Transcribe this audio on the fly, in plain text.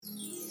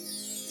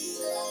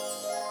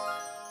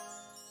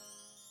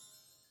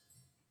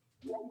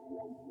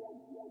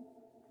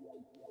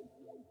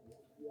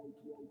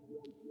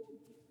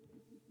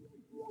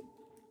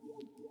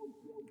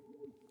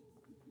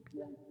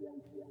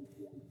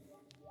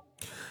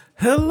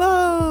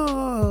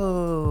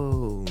Hello.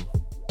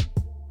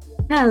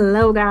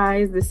 Hello,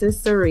 guys. This is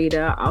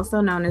Sarita,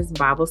 also known as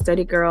Bible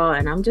Study Girl,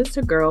 and I'm just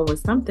a girl with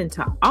something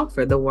to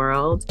offer the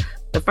world.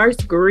 The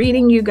first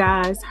greeting you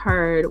guys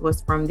heard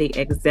was from the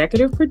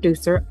executive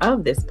producer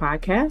of this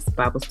podcast,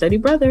 Bible Study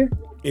Brother.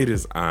 It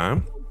is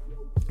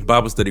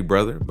Bible Study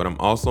Brother, but I'm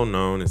also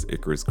known as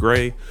Icarus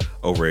Gray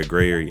over at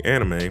Gray Area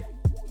Anime.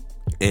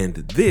 And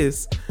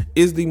this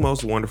is the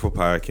most wonderful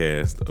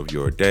podcast of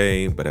your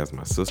day. But as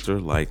my sister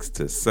likes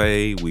to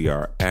say, we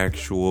are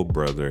actual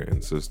brother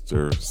and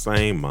sister,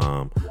 same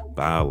mom,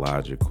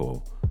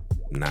 biological,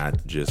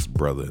 not just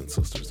brother and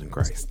sisters in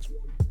Christ.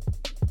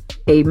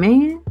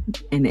 Amen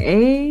and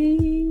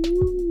amen.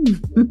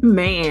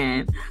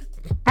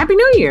 Happy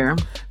New Year.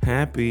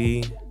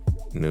 Happy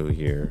New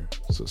Year,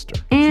 sister.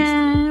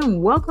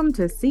 And welcome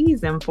to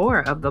season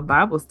 4 of the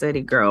Bible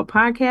Study Girl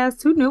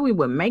podcast. Who knew we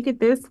would make it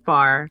this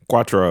far?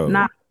 Quattro.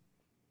 Not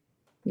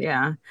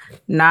I.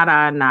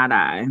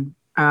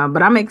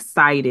 But I'm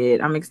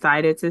excited. I'm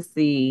excited to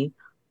see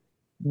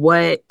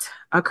what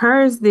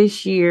occurs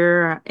this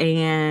year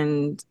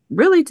and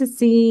really to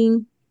see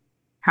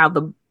how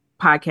the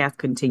podcast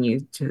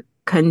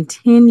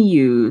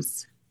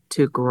continues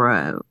to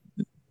grow.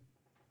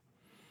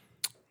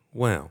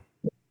 Well,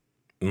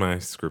 my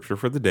scripture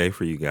for the day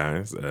for you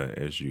guys,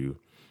 as you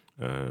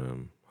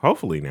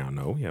hopefully now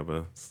know, we have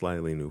a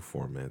slightly new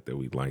format that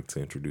we'd like to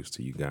introduce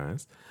to you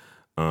guys.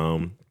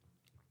 And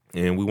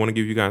we want to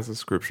give you guys a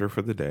scripture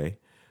for the day.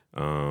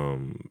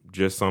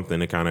 Just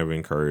something to kind of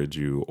encourage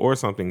you or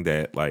something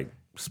that like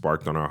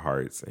sparked on our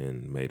hearts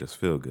and made us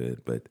feel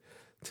good. But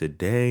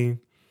today,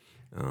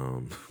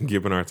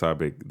 given our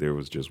topic, there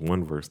was just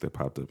one verse that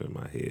popped up in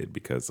my head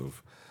because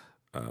of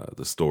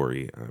the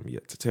story I'm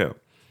yet to tell.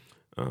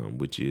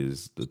 Which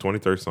is the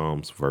 23rd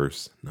Psalms,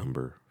 verse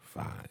number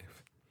 5.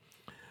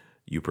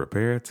 You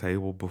prepare a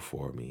table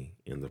before me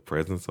in the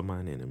presence of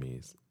mine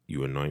enemies.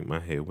 You anoint my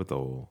head with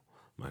oil.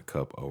 My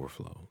cup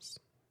overflows.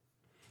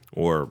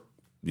 Or,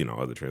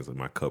 other translations,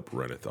 my cup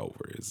runneth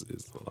over is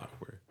a lot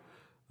where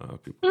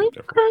people get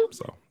that from.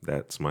 So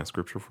that's my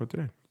scripture for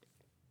today.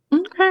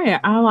 Okay,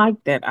 I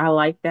like that.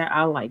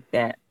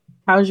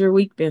 How's your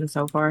week been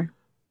so far?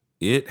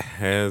 It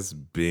has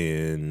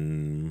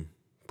been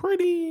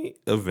pretty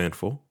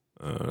eventful.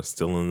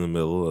 Still in the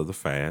middle of the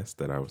fast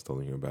that I was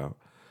telling you about.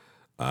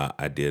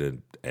 I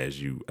did, I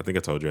think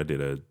I told you, I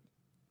did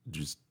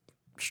just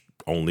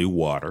only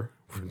water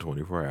for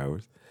 24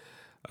 hours.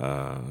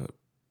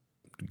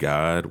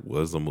 God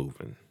was a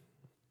moving.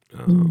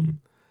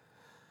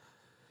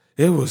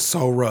 It was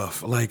so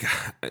rough. Like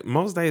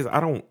most days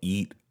I don't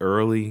eat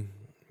early.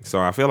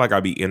 So I feel like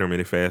I'd be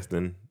intermittent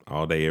fasting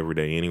all day, every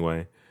day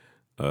anyway.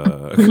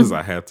 Because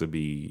I have to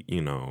be,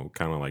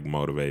 kind of like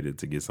motivated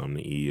to get something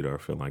to eat or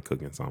feel like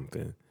cooking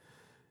something.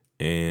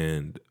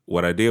 And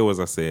what I did was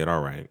I said,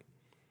 all right,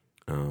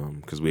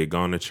 because we had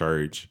gone to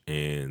church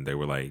and they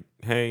were like,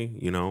 hey,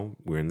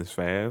 we're in this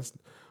fast.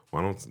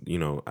 Why don't,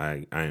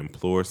 I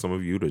implore some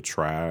of you to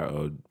try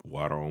a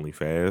water only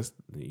fast,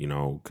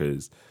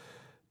 because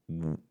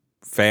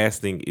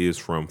fasting is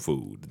from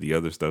food. The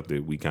other stuff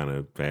that we kind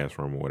of fast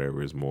from or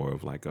whatever is more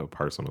of like a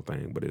personal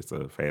thing, but it's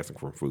a fasting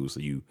from food. So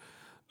you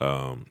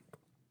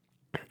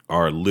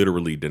are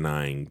literally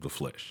denying the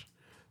flesh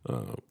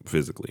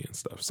physically and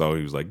stuff. So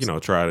he was like,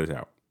 try it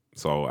out.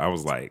 So I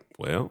was like,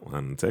 well,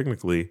 and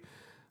technically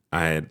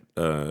I had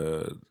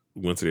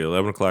went to the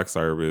 11 o'clock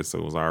service. So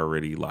it was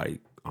already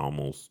like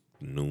almost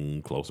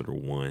noon, closer to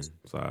 1.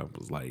 So I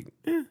was like,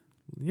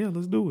 yeah,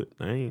 let's do it.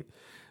 I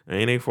ain't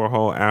ate for a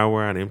whole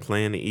hour. I didn't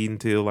plan to eat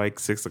until like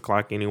 6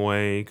 o'clock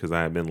anyway, because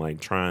I had been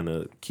like trying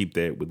to keep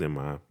that within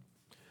my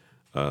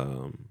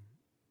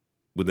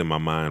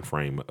mind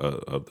frame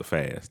of the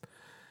fast.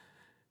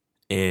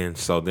 And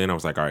so then I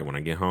was like, all right, when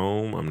I get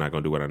home, I'm not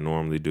going to do what I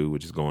normally do,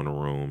 which is go in the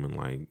room and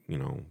like,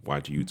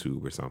 watch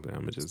YouTube or something.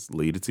 I'm going to just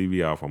leave the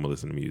TV off. I'm going to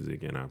listen to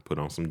music. And I put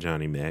on some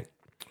Johnny Mac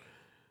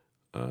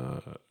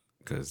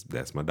because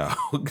that's my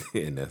dog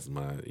and that's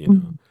my,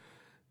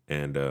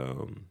 and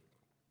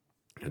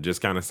I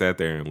just kind of sat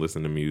there and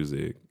listened to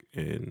music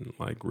and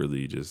like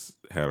really just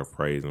had a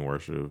praise and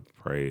worship,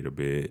 prayed a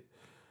bit,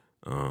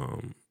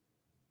 and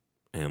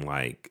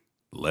like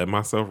let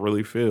myself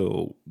really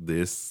feel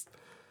this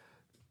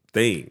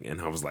thing. And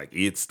I was like,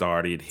 it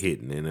started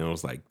hitting, and it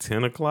was like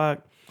 10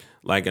 o'clock.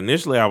 Like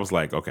initially I was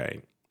like,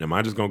 okay, am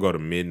I just gonna go to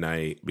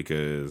midnight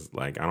because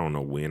like I don't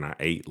know when I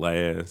ate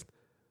last,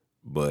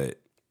 but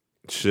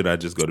should I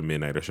just go to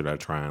midnight or should I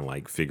try and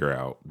like figure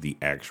out the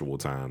actual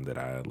time that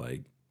I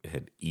like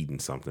had eaten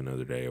something the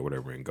other day or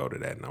whatever and go to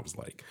that? And I was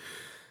like,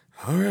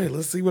 all right,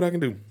 let's see what I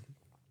can do.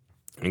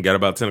 And got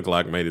about 10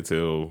 o'clock, made it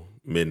till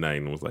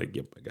midnight, and was like,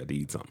 yep, I got to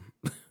eat something.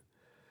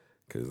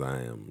 Because I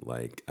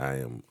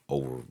am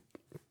over,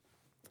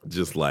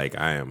 just like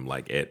I am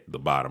like at the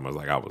bottom. I was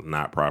like, I was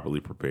not properly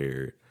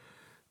prepared.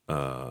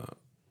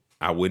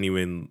 I wouldn't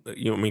even,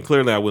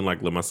 clearly I wouldn't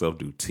like let myself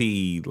do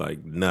tea,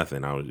 like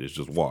nothing. It's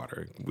just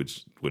water,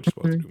 which is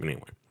supposed to do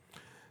anyway.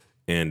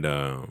 And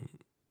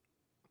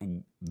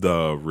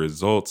the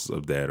results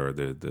of that, or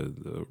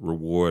the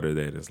reward of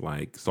that, is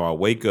like, so I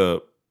wake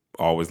up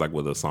always like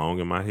with a song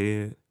in my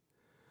head.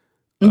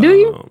 Do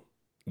you?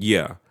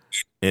 Yeah.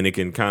 And it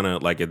can kind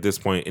of, like, at this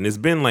point, and it's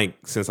been like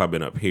since I've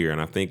been up here, and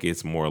I think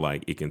it's more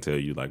like it can tell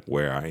you like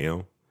where I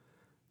am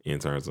in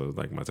terms of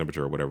like my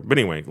temperature or whatever. But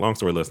anyway, long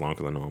story less long,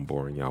 because I know I'm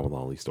boring y'all with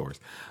all these stories.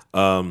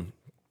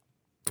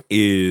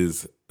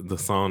 Is the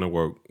song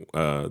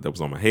that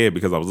was on my head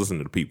because I was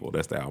listening to People.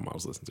 That's the album I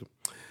was listening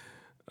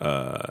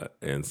to.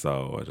 And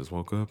so I just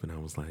woke up and I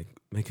was like,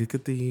 make a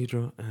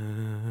cathedral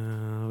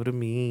out of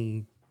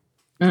me.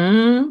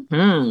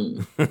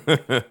 Mm-hmm.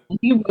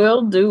 He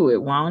will do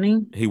it, won't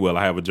he? He will.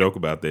 I have a joke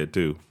about that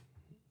too,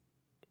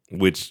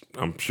 which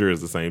I'm sure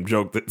is the same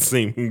joke that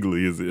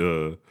seemingly is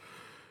in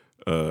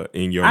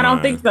your I mind.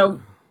 don't think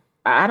so.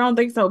 I don't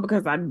think so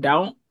because I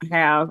do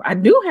have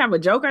a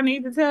joke I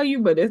need to tell you,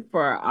 but it's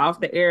for off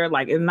the air.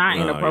 Like, it's not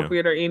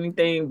inappropriate or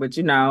anything, but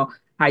you know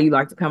how you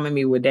like to come at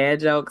me with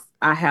dad jokes.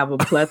 I have a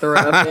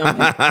plethora of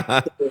them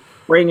and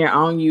bring it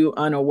on you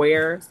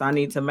unaware. So I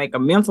need to make a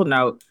mental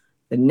note.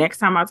 The next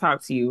time I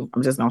talk to you,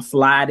 I'm just gonna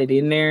slide it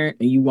in there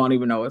and you won't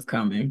even know it's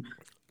coming.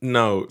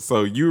 No,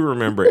 so you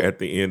remember at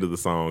the end of the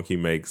song, he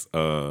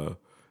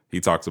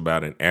talks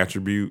about an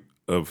attribute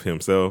of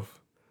himself,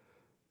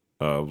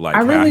 of like I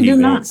how really he do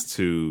not. wants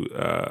to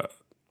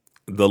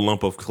the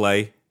lump of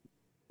clay.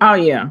 Oh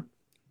yeah.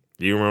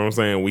 You remember what I'm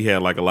saying? We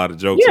had like a lot of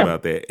jokes Yeah.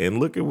 about that, and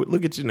look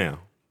at you now.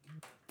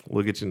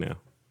 Look at you now.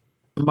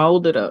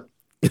 Mold it up.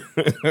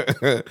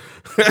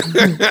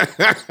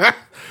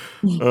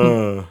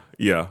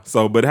 Yeah.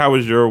 So, but how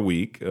was your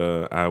week?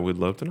 I would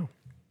love to know.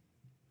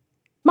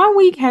 My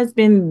week has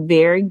been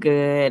very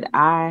good.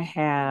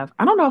 I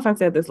don't know if I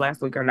said this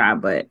last week or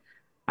not, but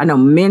I know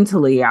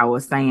mentally I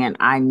was saying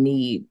I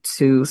need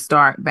to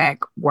start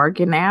back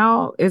working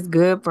out. It's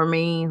good for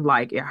me.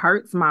 Like, it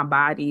hurts my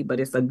body, but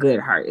it's a good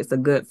hurt. It's a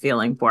good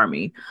feeling for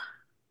me.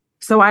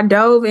 So I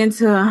dove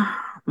into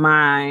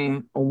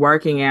my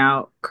working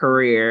out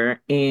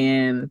career.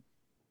 And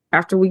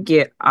after we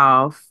get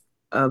off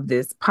of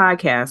this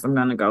podcast, I'm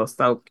going to go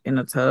soak in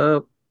a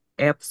tub,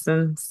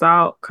 Epsom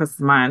salt, because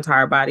my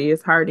entire body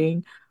is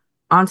hurting.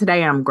 On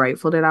today, I'm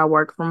grateful that I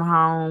work from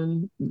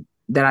home,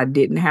 that I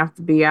didn't have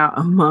to be out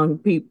among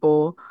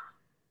people.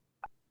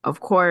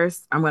 Of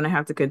course, I'm going to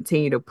have to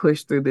continue to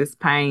push through this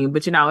pain,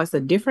 but you know, it's a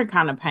different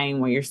kind of pain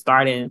when you're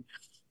starting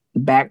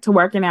back to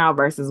working out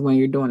versus when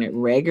you're doing it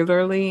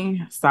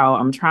regularly. So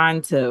I'm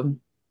trying to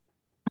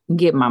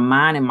get my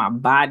mind and my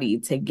body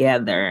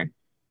together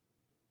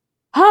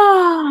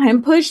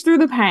and push through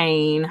the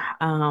pain.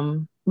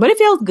 But it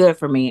feels good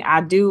for me.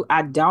 I'm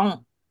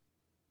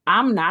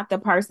not the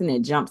person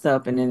that jumps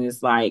up and then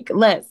it's like,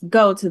 let's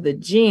go to the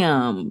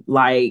gym.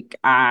 Like,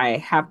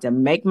 I have to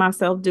make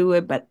myself do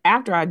it. But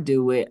after I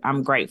do it,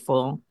 I'm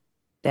grateful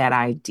that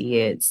I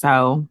did.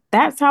 So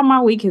that's how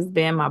my week has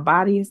been. My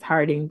body is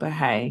hurting, but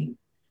hey,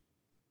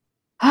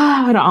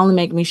 it'll only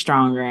make me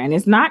stronger. And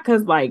it's not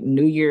because like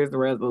New Year's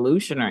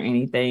resolution or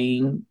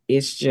anything.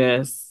 It's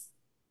just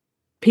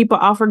people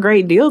offer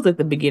great deals at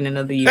the beginning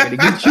of the year to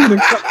get you to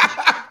go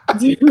to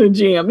the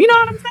gym. You know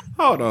what I'm saying?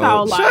 Hold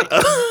on. So, Shut like,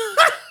 up.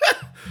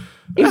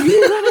 if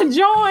you're gonna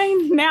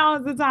join, now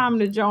is the time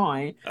to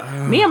join.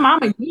 Me and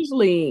Mama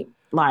usually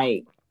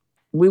like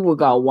we would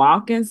go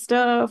walk and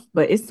stuff,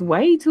 but it's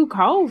way too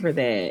cold for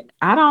that.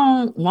 I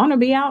don't want to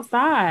be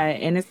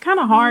outside, and it's kind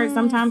of hard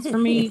sometimes for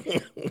me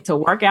to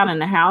work out in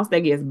the house.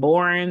 That gets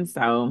boring,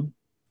 so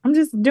I'm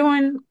just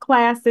doing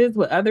classes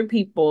with other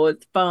people.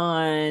 It's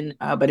fun,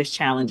 but it's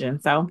challenging.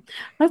 So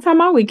that's how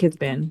my week has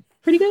been.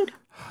 Pretty good.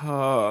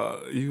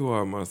 You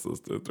are my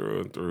sister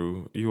through and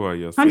through. You are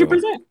yourself.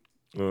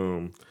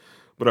 100%.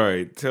 But all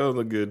right, tell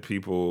the good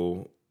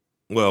people.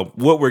 Well,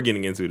 what we're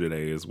getting into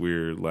today is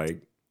we're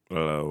like,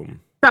 So,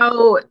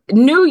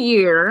 New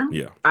Year.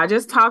 yeah. I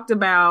just talked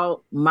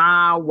about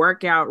my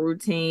workout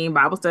routine,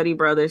 Bible Study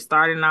Brothers,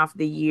 starting off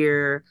the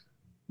year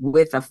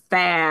with a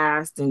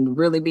fast and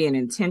really being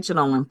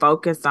intentional and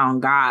focused on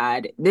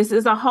God. This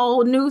is a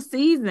whole new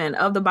season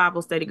of the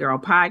Bible Study Girl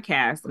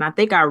podcast. And I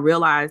think I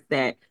realized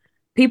that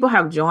people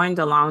have joined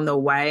along the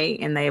way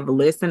and they've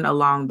listened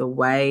along the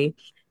way.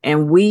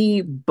 And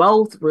we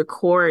both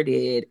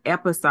recorded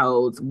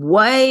episodes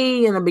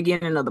way in the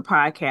beginning of the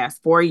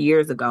podcast 4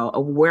 years ago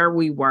of where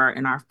we were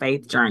in our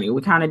faith journey.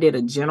 We kind of did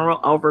a general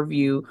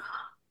overview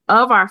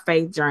of our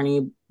faith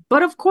journey,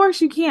 but of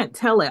course, you can't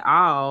tell it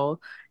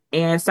all.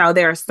 And so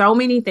there are so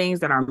many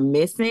things that are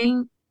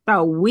missing.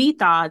 So we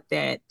thought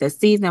that the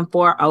season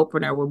 4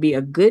 opener would be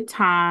a good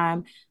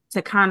time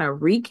to kind of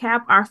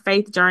recap our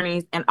faith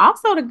journeys and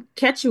also to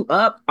catch you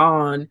up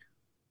on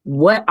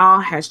what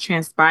all has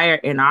transpired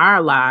in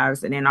our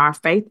lives and in our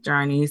faith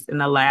journeys in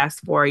the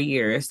last 4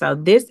 years. So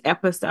this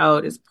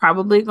episode is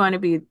probably going to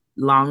be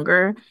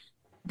longer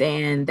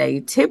than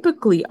they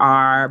typically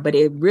are, but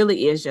it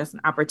really is just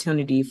an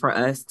opportunity for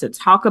us to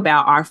talk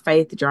about our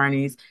faith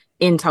journeys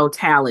in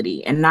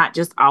totality and not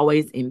just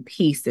always in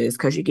pieces,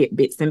 because you get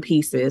bits and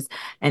pieces.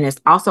 And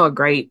it's also a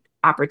great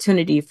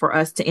opportunity for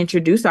us to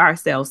introduce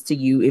ourselves to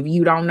you. If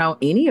you don't know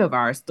any of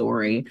our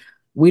story,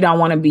 we don't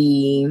want to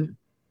be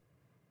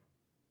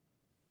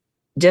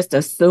just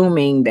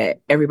assuming that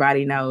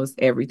everybody knows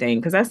everything,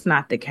 because that's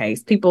not the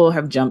case. People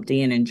have jumped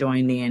in and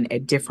joined in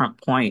at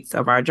different points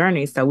of our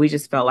journey. So we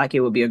just felt like it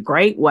would be a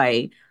great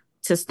way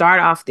to start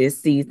off this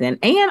season,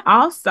 and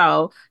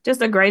also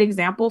just a great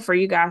example for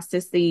you guys to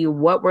see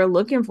what we're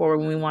looking for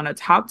when we want to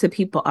talk to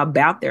people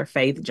about their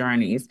faith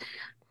journeys.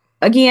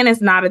 Again,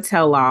 it's not a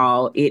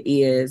tell-all. It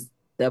is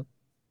the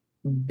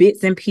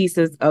bits and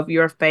pieces of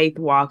your faith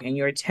walk and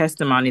your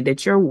testimony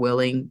that you're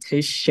willing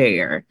to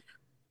share.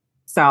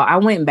 So I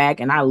went back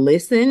and I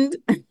listened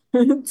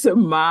to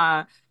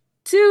my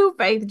 2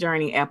 faith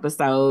journey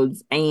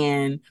episodes,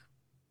 and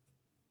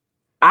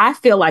I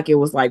feel like it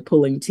was like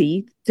pulling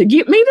teeth to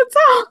get me to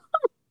talk.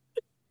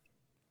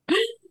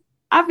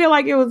 I feel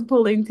like it was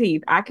pulling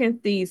teeth. I can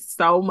see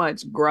so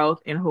much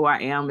growth in who I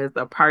am as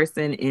a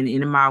person and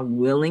in my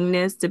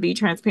willingness to be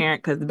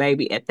transparent. Because,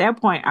 baby, at that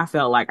point, I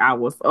felt like I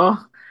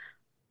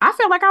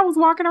felt like I was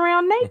walking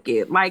around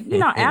naked. Like,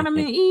 Adam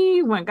and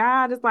Eve, when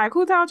God is like,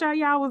 who told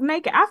y'all was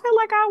naked? I feel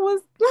like I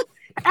was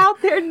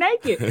out there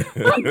naked.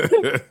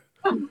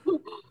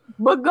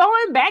 But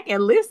going back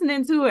and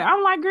listening to it,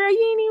 I'm like, girl,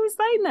 you ain't even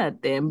say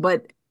nothing.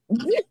 But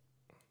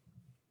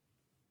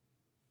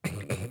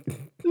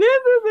this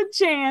is a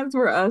chance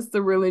for us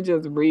to really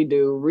just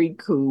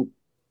recoup,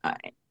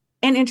 and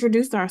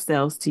introduce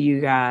ourselves to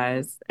you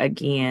guys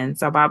again.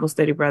 So, Bible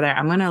Study Brother,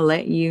 I'm going to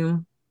let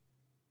you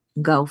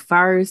go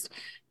first.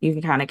 You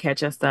can kind of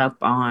catch us up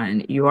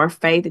on your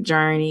faith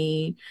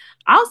journey.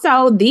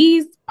 Also,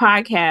 these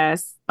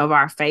podcasts of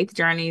our faith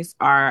journeys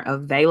are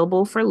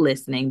available for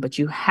listening, but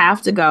you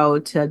have to go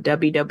to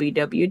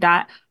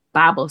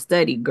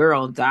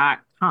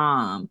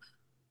www.BibleStudyGirl.com.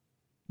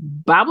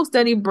 Bible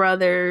Study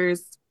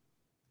Brothers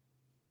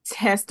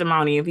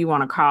testimony, if you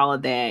want to call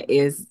it that,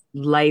 is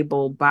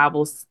labeled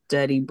Bible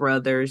Study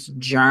Brothers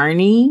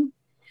Journey.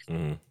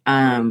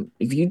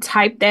 If you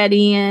type that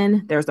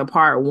in, there's a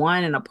part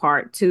 1 and a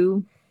part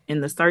 2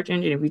 in the search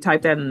engine. If you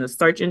type that in the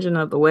search engine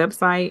of the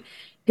website,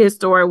 his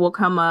story will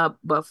come up.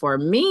 But for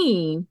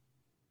me,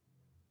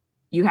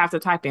 you have to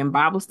type in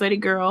Bible Study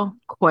Girl ?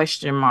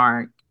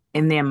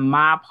 And then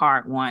my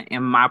part 1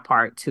 and my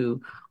part 2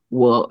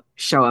 will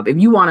show up. If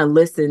you want to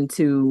listen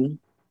to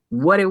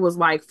what it was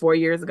like 4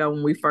 years ago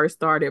when we first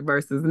started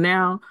versus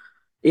now,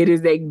 it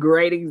is a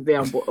great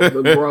example of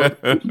the growth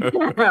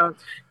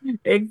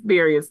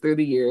experience through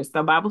the years.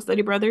 So, Bible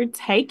Study Brother,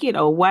 take it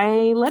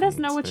away. Let us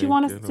know what you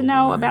want us to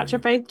know about your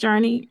faith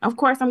journey. Of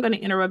course, I'm going to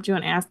interrupt you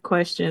and ask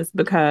questions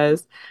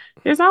because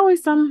there's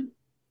always some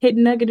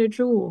hidden nugget or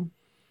jewel.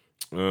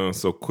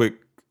 So quick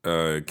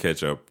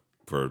catch up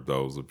for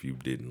those of you who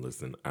didn't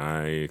listen.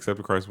 I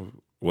accepted Christ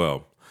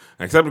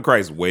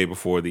way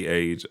before the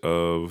age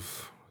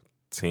of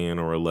 10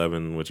 or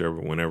 11,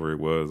 whenever it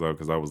was,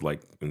 because I was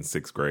like in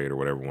 6th grade or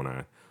whatever when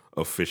I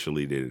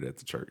officially did it at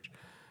the church.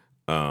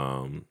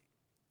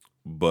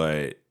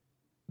 But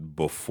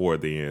before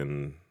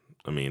then,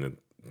 I mean,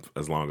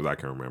 as long as I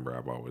can remember,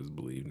 I've always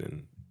believed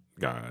in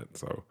God.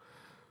 So,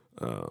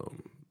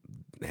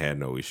 had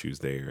no issues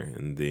there.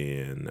 And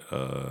then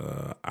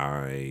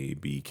I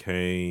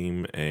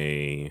became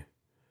a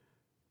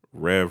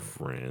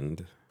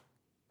reverend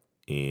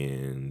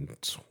in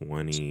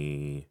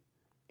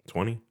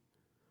 2020.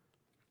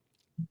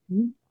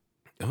 Mm-hmm.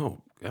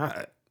 Oh,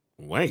 God.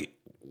 Wait,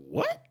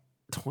 what?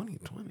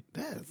 2020?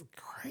 That's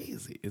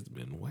crazy. It's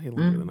been way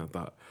longer than I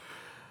thought.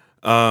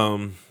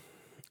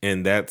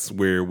 And that's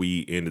where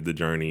we ended the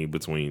journey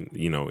between,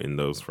 in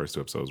those first 2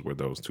 episodes were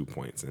those 2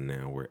 points. And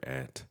now we're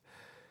at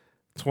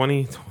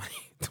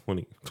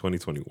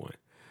 2021.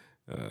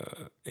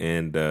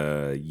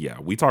 Yeah,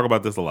 we talk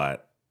about this a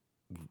lot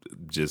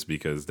just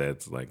because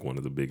that's like one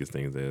of the biggest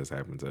things that has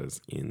happened to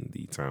us in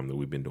the time that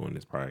we've been doing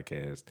this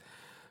podcast.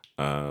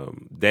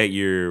 That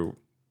year,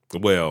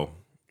 well,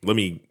 let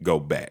me go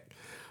back.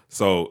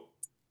 So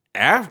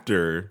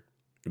after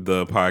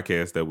the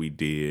podcast that we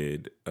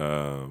did,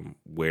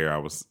 where I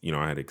was,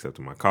 I had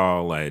accepted my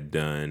call, I had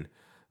done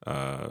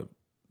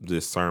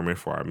this sermon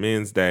for our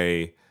Men's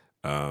Day.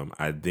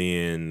 I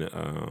then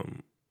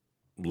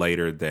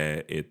later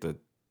that it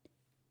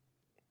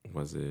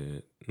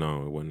wasn't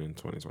in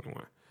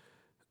 2021.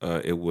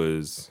 It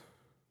was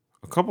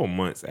a couple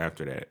months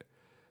after that.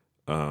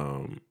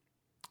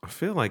 I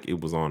feel like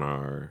it was on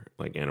our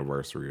like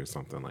anniversary or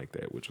something like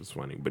that, which was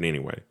funny. But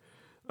anyway,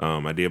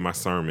 I did my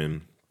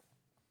sermon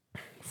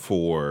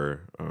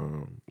for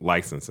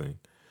licensing,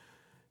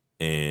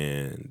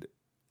 and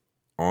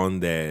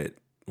on that,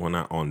 well,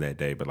 not on that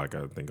day, but like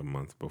I think a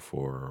month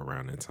before or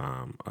around that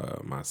time,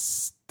 my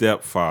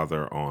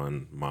stepfather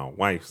on my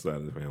wife's side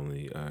of the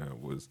family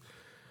was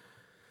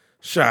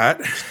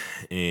shot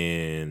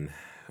and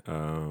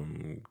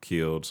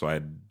killed. So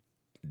I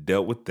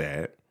dealt with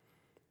that,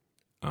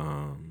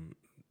 and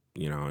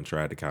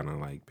tried to kind of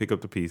like pick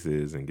up the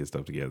pieces and get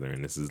stuff together.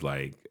 And this is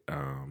like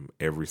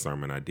every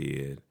sermon I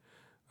did,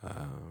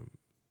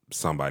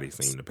 somebody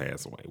seemed to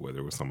pass away, whether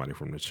it was somebody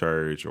from the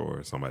church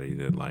or somebody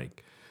that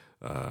like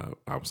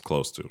I was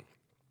close to.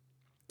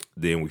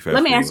 Then we fast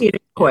Let me ask forward. you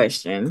this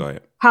question. Go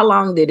ahead. How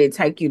long did it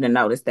take you to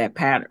notice that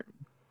pattern?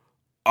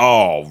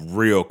 Oh,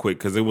 real quick,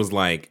 because it was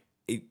like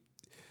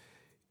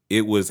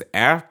it was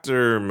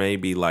after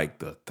maybe like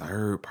the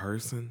third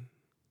person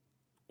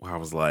where I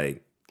was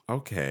like,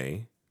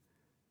 okay,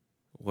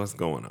 what's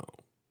going on?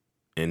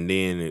 And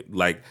then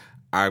like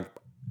I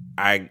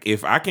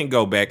if I can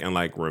go back and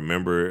like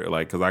remember,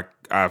 like, because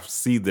I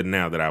see that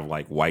now that I've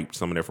like wiped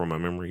some of that from my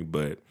memory,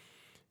 but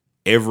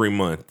every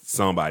month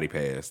somebody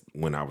passed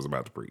when I was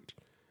about to preach,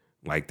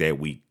 like that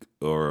week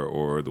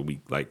or the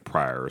week like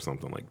prior or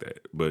something like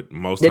that. But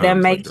most Did that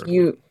times, make like,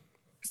 you?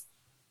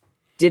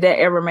 Did that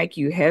ever make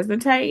you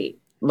hesitate?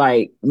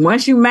 Like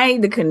once you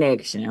made the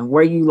connection,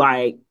 were you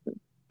like,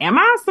 "Am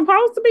I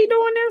supposed to be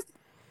doing this?"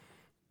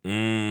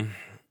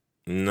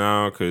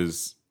 No,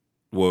 because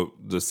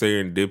the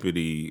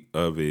serendipity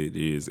of it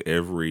is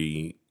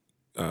every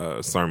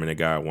sermon that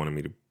God wanted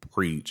me to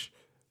preach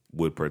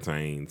would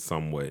pertain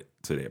somewhat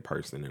to that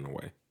person in a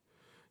way,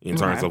 in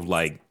terms of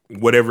like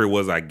whatever it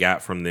was I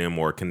got from them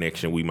or a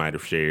connection we might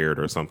have shared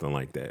or something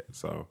like that.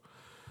 So,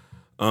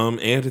 and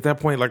at that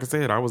point, like I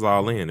said, I was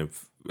all in.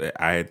 If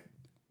I had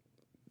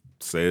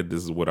said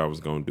this is what I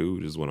was going to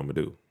do, this is what I'm going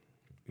to do.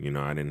 You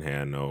know, I didn't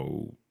have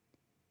no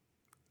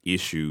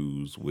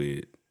issues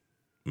with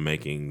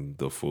making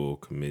the full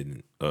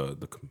commitment,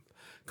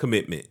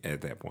 commitment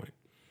at that point.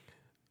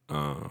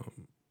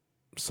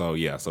 So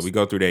yeah, so we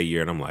go through that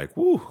year, and I'm like,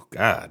 "Whoo,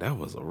 God, that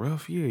was a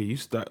rough year." You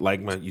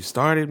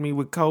started me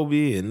with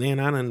Kobe, and then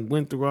I done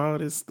went through all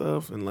this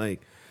stuff, and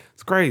like,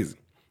 it's crazy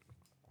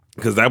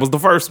because that was the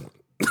first one.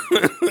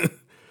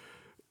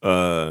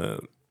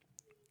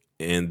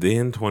 And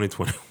then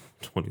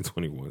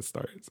 2021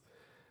 starts.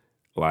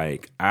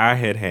 Like, I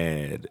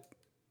had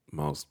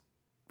most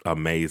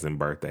amazing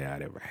birthday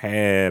I'd ever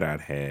had.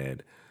 I'd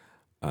had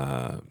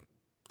an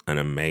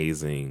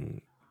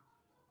amazing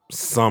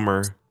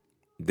summer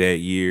that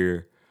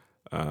year.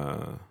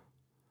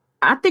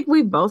 I think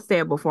we both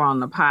said before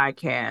on the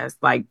podcast,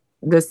 like,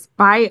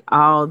 despite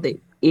all the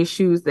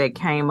issues that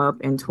came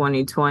up in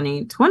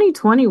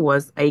 2020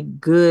 was a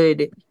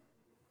good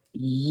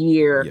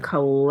year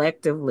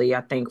collectively,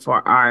 I think,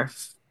 for our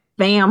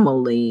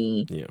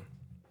family. Yeah.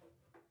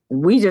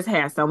 We just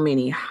had so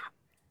many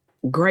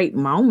great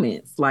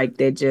moments like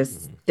that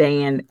just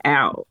stand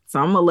out. So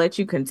I'm gonna let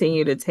you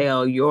continue to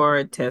tell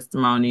your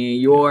testimony,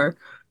 your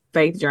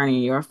faith journey,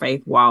 and your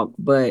faith walk.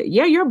 But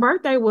yeah, your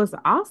birthday was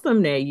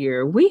awesome that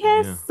year. We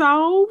had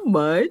so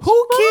much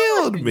Who fun.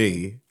 killed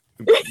me?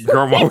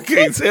 Grandma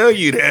can't tell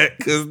you that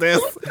because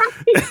that's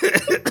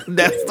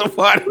that's the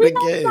part of the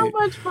game. So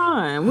much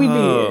fun. We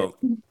did.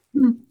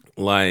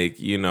 Like,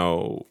 you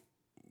know,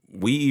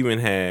 we even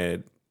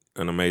had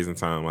an amazing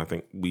time. I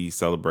think we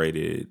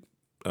celebrated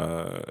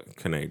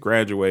Kanae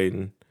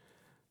graduating.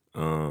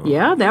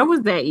 Yeah, that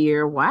was that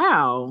year.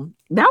 Wow.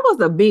 That was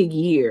a big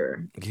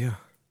year. Yeah.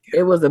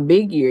 It was a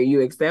big year.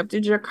 You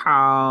accepted your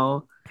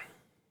call.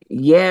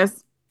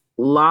 Yes,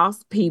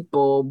 lost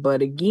people,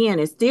 but again,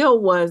 it still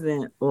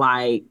wasn't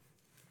like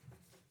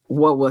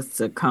what was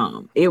to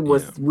come. It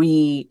was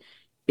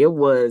it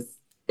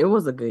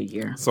was a good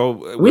year.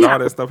 So with all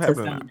that stuff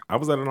happening, I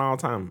was at an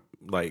all-time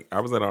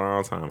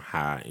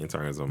high in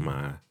terms of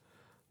my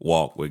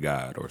walk with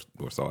God, or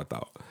so I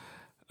thought.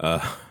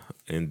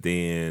 And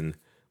then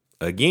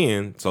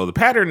again, so the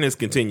pattern is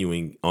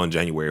continuing on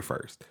January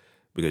 1st,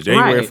 because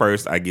January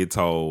 1st I get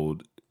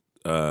told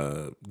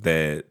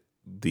that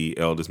the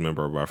eldest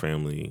member of our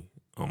family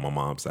on my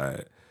mom's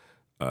side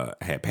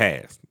had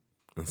passed.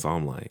 And so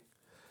I'm like,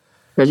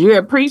 because you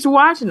had preached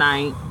watch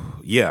night.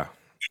 Yeah.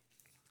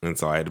 And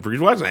so I had to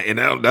preach watch night. And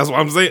that's what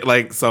I'm saying.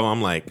 Like, so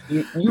I'm like,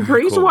 you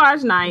preached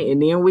watch night,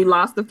 and then we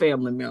lost a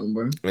family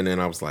member. And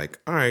then I was like,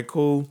 all right,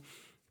 cool.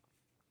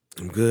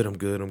 I'm good.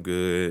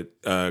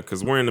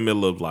 Because we're in the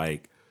middle of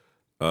like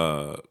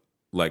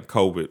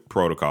COVID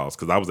protocols,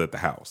 because I was at the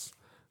house.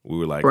 We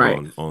were like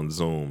on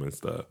Zoom and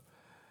stuff.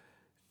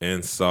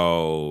 And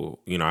so,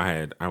 you know,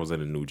 I was at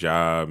a new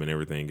job and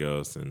everything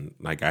else. And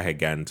like, I had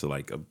gotten to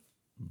like a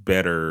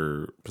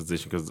better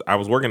position because I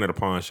was working at a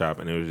pawn shop,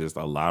 and it was just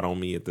a lot on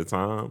me at the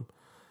time.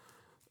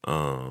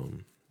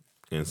 And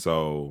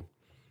so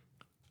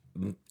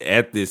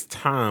at this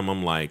time,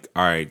 I'm like,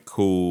 all right,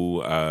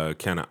 cool.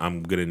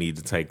 I'm gonna need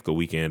to take the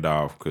weekend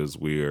off because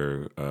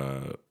we're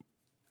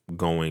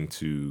going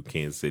to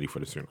Kansas City for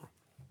the funeral.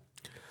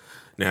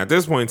 Now at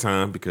this point in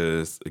time,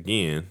 because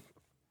again,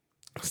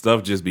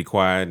 stuff just be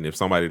quiet, and if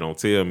somebody don't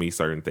tell me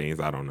certain things,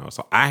 I don't know.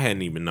 So I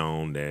hadn't even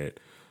known that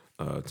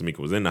Tamika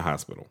was in the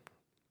hospital.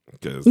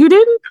 You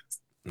didn't?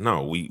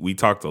 No, we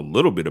talked a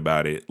little bit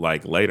about it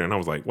like later, and I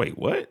was like, wait,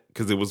 what?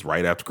 Because it was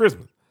right after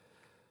Christmas.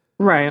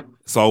 Right.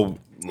 So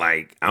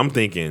like, I'm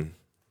thinking,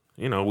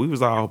 you know, we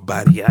was all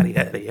body yada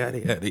yada yada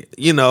yada.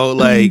 You know,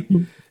 like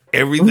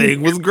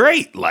everything was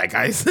great. Like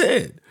I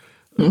said,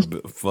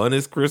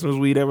 funnest Christmas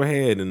we'd ever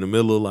had, in the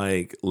middle of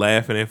like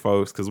laughing at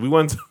folks, because we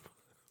wasn't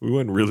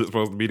really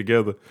supposed to be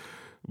together.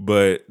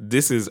 But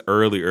this is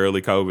early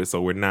COVID,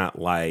 so we're not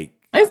like.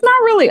 It's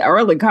not really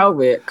early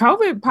COVID.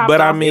 COVID popped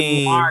But I off in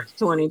mean, March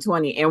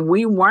 2020, and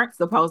we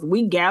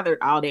gathered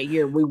all that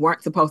year. We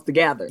weren't supposed to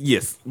gather.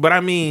 yes, but I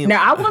mean,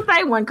 Now, I will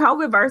say when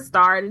COVID first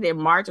started in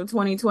March of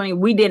 2020,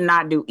 we did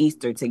not do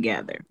Easter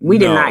together. We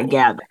did not no.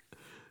 gather.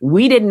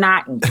 We did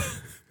not.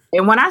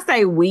 And when I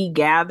say we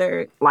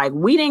gathered, like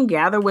we didn't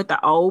gather with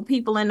the old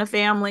people in the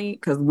family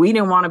because we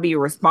didn't want to be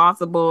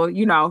responsible, for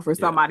Yeah.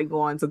 somebody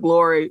going to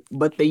glory.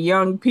 But the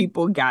young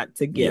people got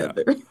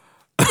together.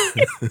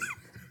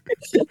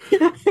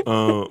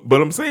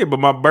 But I'm saying, but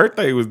my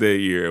birthday was that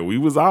year. We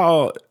was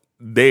all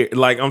there.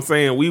 Like I'm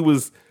saying,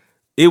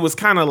 it was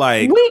kind of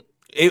like we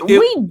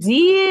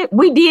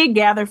did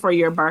gather for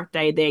your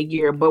birthday that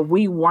year, but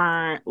we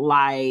weren't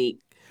like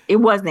it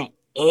wasn't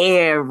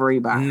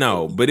everybody.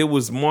 No, but it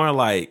was more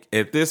like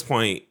at this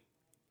point,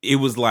 it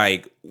was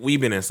like we've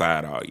been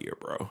inside all year,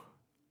 bro.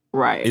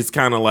 Right. It's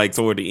kind of like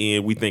toward the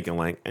end, we thinking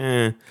like,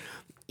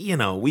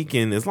 we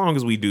can, as long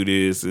as we do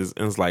this,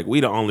 it's like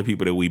we the only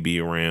people that we be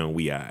around,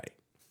 we all right.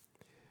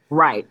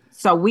 Right.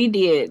 So we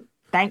did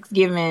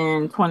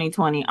Thanksgiving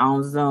 2020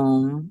 on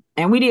Zoom,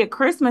 and we did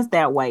Christmas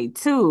that way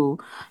too.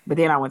 But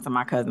then I went to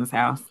my cousin's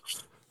house,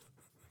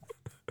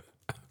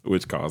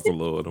 which caused a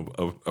little of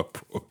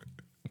uproar.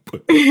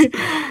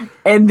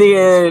 And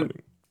then,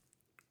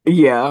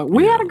 yeah,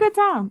 we had a good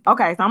time.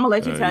 Okay, so I'm gonna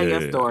let you tell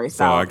your story.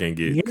 So I can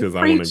get, because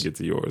I want to get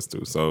to yours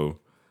too. So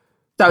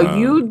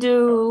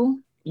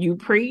you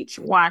preach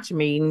watch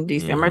meeting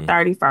December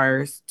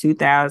 31st,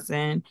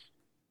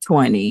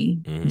 2020,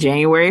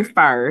 January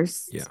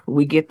 1st. Yeah.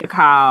 We get the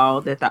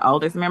call that the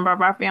oldest member of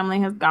our family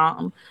has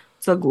gone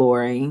to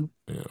glory.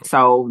 Yeah.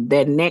 So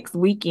that next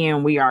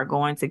weekend we are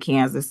going to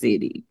Kansas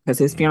City because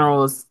his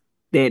funeral is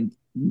that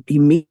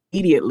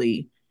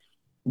immediately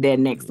that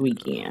next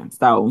weekend.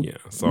 So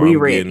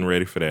I'm getting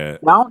ready for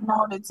that. Don't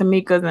know that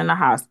Tamika's in the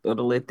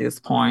hospital at this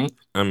point.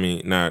 I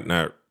mean, not.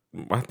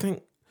 I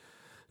think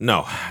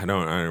no. I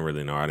didn't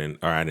really know. I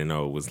didn't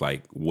know it was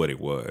like what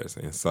it was,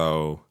 and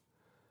so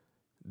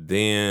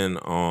then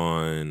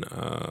on.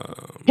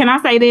 Can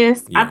I say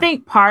this? Yeah. I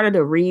think part of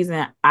the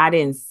reason I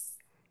didn't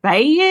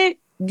say it,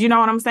 do you know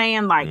what I'm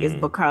saying? Like, it's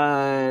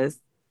because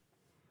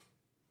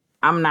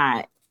I'm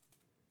not.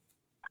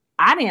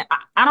 I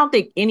don't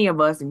think any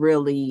of us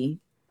really.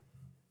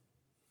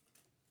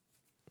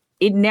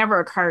 It never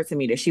occurred to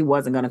me that she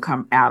wasn't going to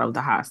come out of the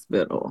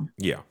hospital.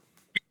 Yeah.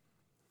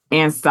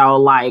 And so,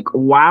 like,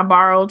 why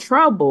borrow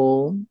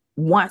trouble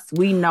once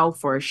we know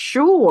for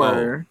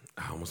sure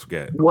I almost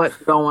forgot what's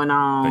going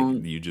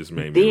on? You just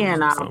made me.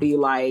 Then I'll be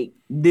like,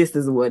 this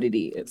is what it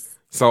is.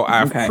 So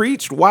I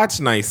preached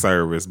watch night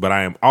service, but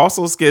I am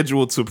also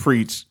scheduled to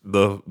preach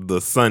the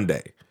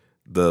Sunday.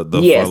 The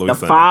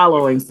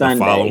following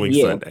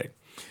Sunday.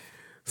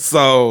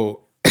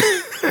 So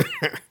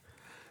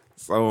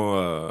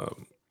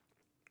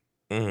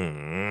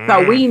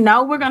So we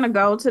know we're going to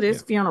go to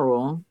this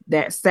funeral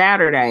that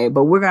Saturday,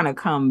 but we're going to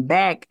come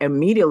back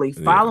immediately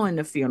following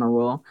the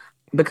funeral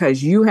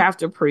because you have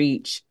to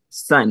preach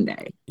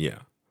Sunday. Yeah.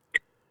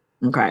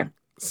 Okay.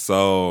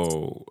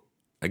 So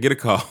I get a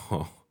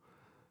call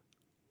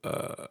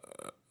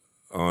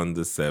on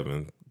the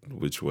 7th,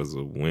 which was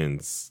a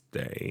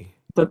Wednesday.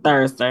 The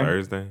Thursday.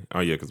 Thursday? Oh,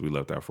 yeah, because we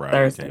left out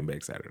Friday and came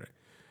back Saturday.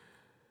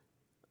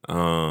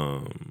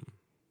 To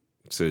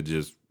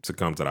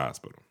come to the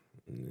hospital.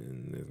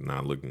 And it's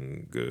not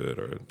looking good,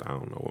 or I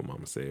don't know what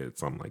Mama said,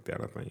 something like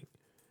that, I think.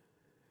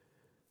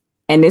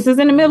 And this is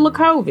in the middle of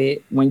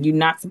COVID when you're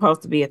not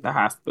supposed to be at the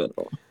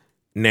hospital.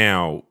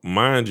 Now,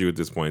 mind you, at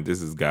this point,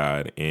 this is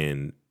God,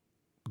 and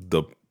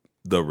the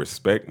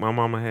respect my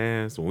mama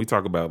has, when we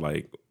talk about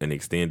like an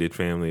extended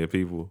family of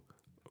people,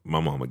 my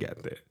mama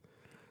got that.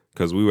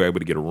 Because we were able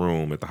to get a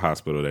room at the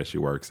hospital that she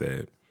works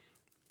at.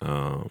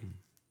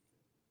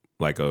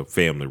 Like a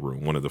family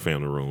room, one of the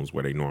family rooms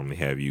where they normally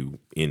have you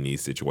in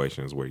these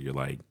situations where you're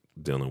like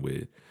dealing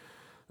with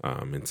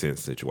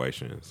intense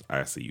situations,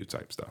 ICU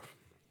type stuff.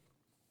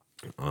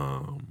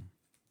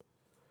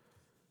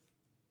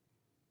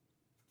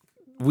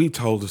 We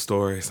told the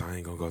story, so I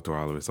ain't gonna go through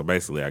all of it. So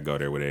basically, I go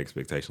there with an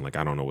expectation, like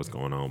I don't know what's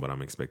going on, but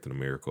I'm expecting a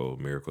miracle.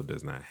 Miracle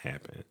does not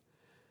happen.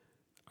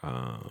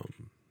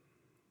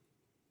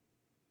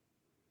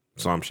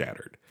 So I'm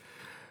shattered,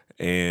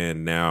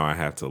 and now I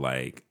have to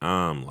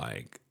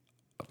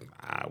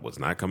I was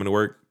not coming to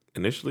work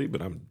initially,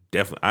 but I'm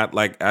definitely, I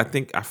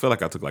feel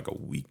like I took like a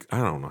week. I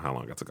don't know how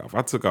long I took off.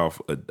 I took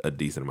off a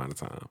decent amount of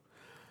time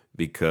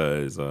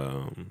because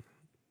I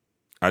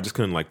just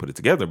couldn't like put it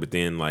together. But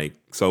then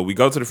so we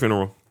go to the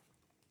funeral.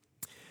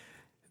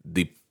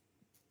 The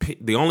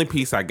only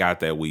peace I got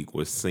that week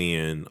was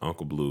seeing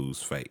Uncle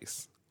Blue's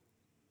face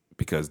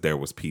because there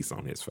was peace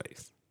on his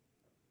face.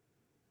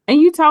 And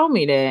you told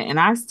me that, and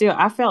I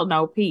felt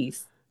no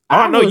peace.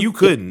 Oh no, you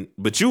couldn't.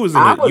 But you was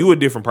you a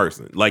different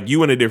person. Like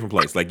you in a different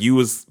place. Like I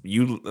was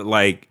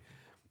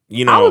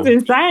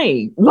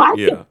insane.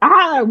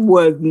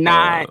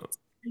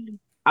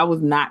 I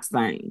was not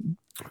sane.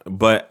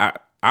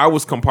 But I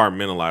was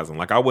compartmentalizing.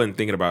 Like I wasn't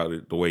thinking about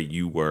it the way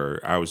you were.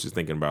 I was just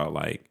thinking about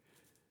like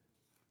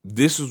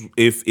this is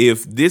if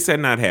this had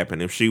not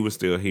happened, if she was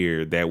still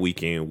here, that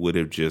weekend would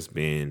have just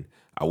been.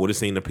 I would have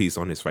seen the peace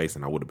on his face,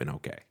 and I would have been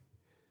okay.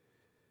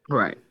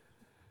 Right.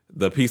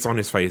 The peace on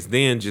his face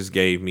then just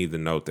gave me the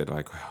note that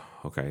like,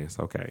 okay, it's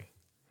okay.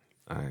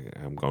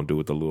 I'm gonna do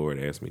what the Lord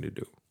asked me to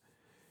do.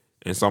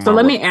 And so So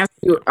let me ask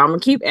you, I'm gonna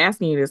keep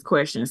asking you this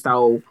question.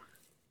 So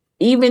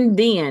even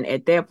then,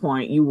 at that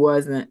point,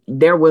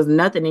 there was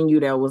nothing in you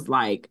that was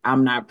like,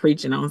 I'm not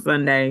preaching on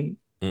Sunday.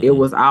 It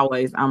was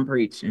always, I'm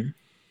preaching.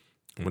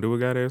 I'm gonna do what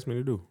God asked me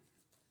to do.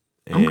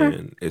 Okay.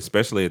 And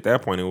especially at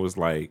that point, it was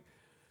like,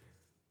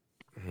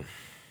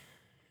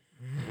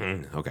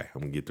 okay,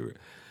 I'm gonna get through it.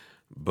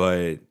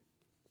 But,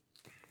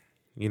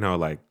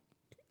 like,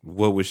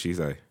 what would she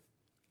say?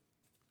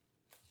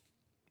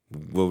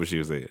 What would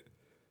she say?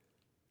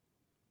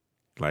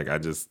 Like, I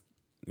just,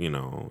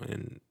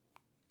 and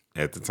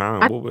at the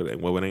time, what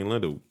would Aunt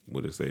Linda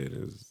would have said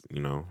is,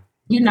 do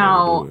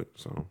it.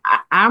 So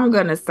I'm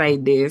gonna say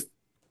this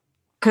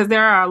because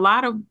there are a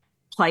lot of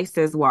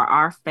places where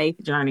our faith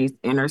journeys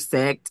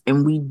intersect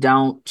and we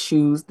don't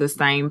choose the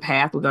same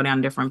path. We go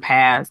down different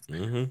paths.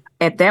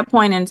 At that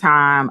point in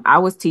time, I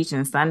was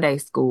teaching Sunday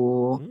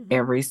school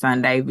every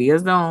Sunday via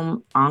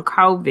Zoom on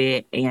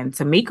COVID, and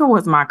Tamika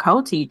was my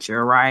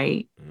co-teacher,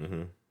 right?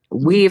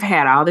 We've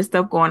had all this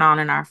stuff going on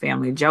in our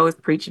family. Joe is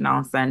preaching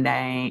on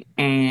Sunday,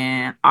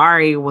 and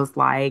Ari was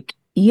like,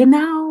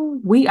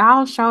 we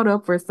all showed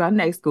up for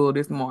Sunday school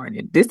this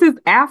morning. This is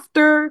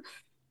after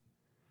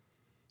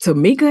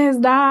Tamika has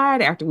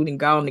died, after we didn't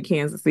go to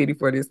Kansas City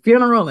for this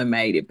funeral and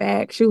made it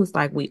back. She was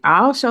like, we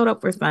all showed up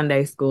for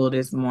Sunday school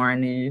this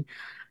morning.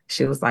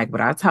 She was like,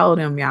 but I told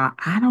him, y'all,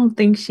 I don't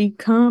think she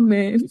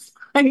coming.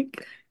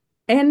 Like,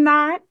 and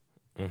not,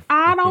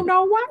 I don't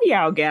know why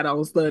y'all got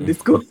on Sunday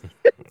school.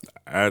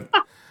 and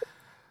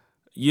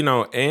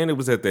it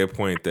was at that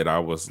point that I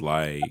was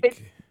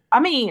like, I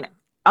mean,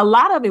 a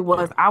lot of it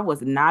was I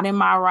was not in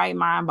my right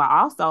mind, but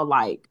also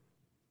like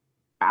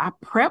I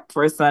prepped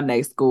for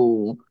Sunday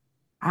school.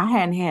 I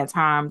hadn't had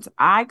time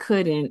I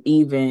couldn't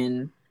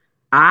even,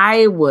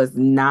 I was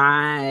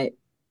not,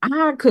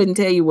 I couldn't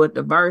tell you what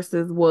the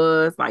verses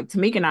was. Like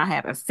Tamika and I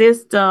had a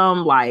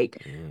system,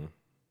 like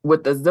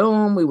with the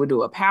Zoom, we would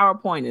do a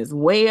PowerPoint as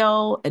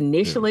well.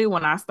 Initially,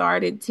 when I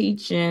started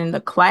teaching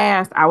the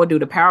class, I would do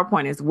the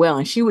PowerPoint as well.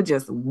 And she would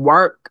just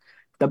work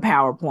the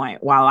PowerPoint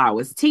while I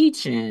was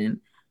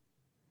teaching.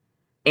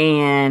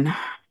 And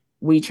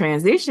we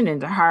transitioned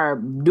into her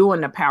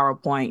doing the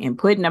PowerPoint and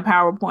putting the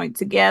PowerPoint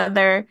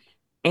together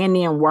and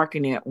then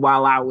working it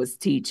while I was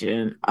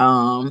teaching.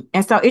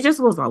 And so it just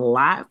was a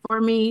lot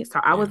for me. So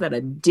I was in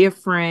a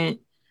different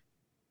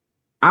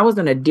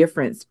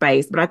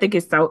space, but I think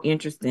it's so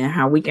interesting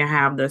how we can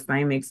have the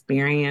same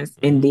experience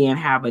and then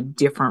have a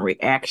different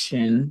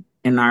reaction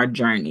in our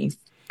journeys.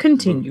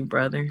 Continue,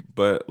 brother.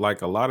 But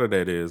like a lot of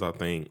that is, I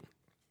think,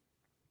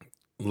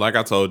 like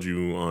I told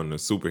you on the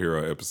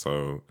superhero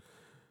episode,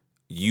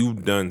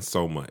 you've done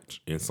so much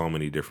in so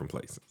many different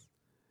places.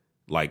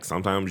 Like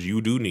sometimes you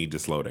do need to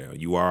slow down.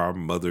 You are our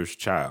mother's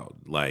child.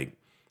 Like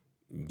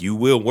you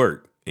will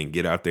work and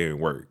get out there and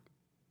work.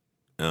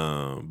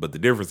 But the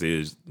difference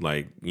is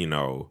like,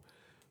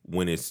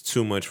 when it's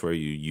too much for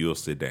you, you'll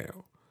sit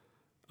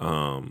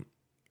down.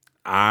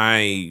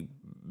 I,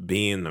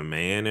 being the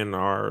man in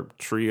our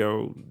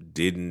trio,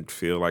 didn't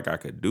feel like I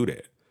could do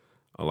that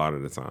a lot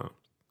of the time.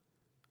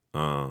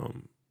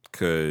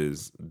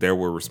 Because there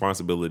were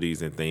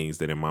responsibilities and things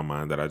that in my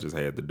mind that I just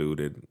had to do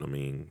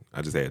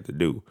I just had to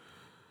do.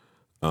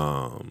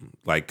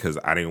 Like, cause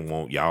I didn't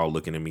want y'all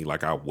looking at me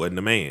like I wasn't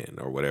a man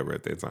or whatever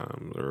at that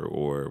time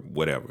or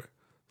whatever.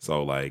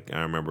 So like, I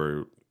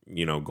remember,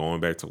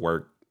 going back to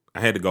work. I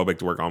had to go back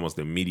to work almost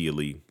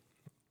immediately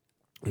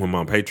when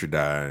my patron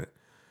died,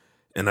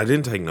 and I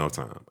didn't take no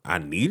time. I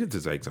needed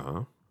to take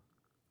time,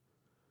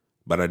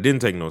 but I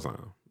didn't take no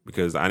time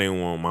because I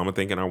didn't want mama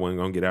thinking I wasn't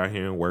going to get out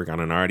here and work. I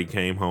done already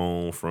came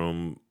home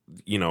from,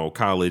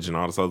 college and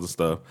all this other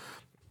stuff.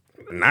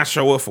 Not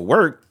show up for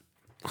work.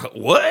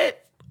 What?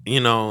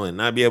 And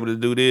not be able to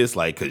do this,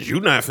 like, cause you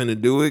not finna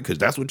do it, cause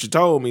that's what you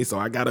told me. So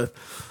I gotta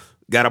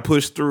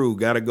push through,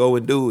 gotta go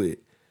and do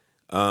it.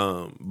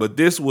 But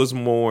this was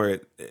more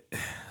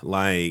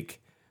like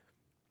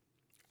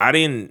I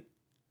didn't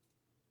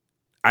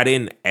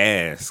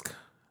ask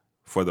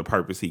for the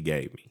purpose he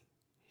gave me.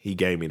 He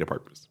gave me the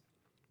purpose.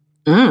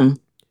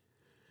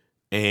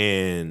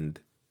 And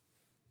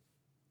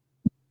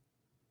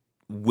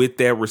with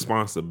that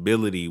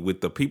responsibility,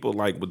 with the people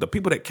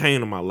that came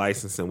to my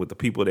licensing, with the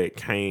people that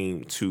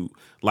came to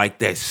like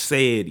that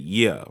said,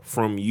 yeah,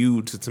 from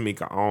you to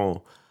Tamika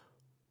on,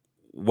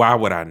 why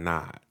would I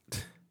not?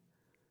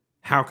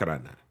 How could I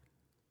not?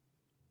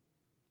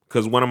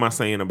 Because what am I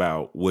saying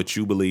about what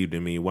you believed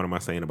in me? What am I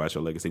saying about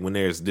your legacy? When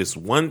there's this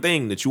one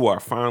thing that you are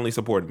finally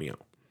supporting me on.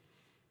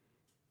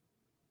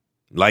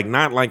 Like,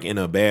 not like in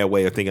a bad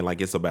way of thinking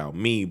like it's about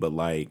me, but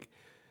like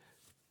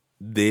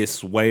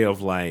this way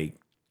of like,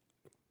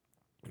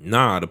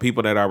 Nah, the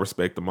people that I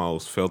respect the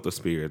most felt the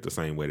spirit the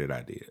same way that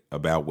I did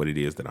about what it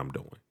is that I'm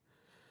doing.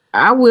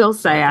 I will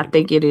So I say, I think,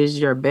 think it is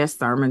your best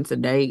sermon to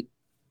date.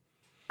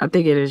 I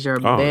think it is your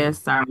oh yeah,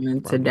 best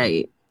sermon to probably.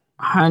 date.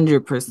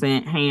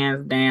 100%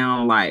 hands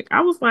down. Like,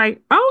 I was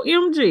like,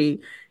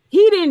 OMG,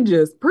 he didn't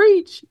just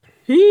preach.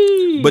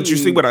 But you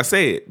see He, what I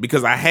said,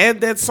 because I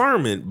had that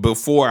sermon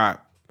before I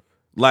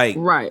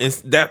like, right,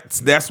 it's,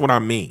 that's what I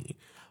mean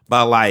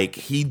by like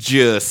he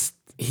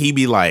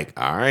be like,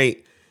 all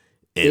right,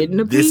 getting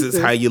the and this is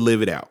how pieces. you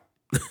live it out.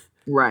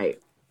 Right.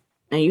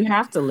 And you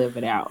have to live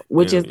it out,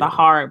 which Yeah, is the yeah.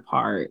 hard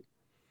part.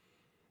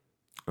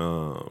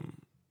 Um,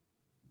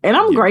 And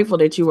I'm yeah. grateful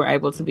that you were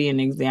able to be an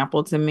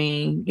example to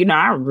me. You know,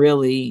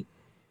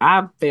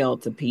 I fell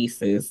to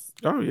pieces.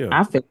 Oh yeah.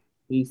 I fell to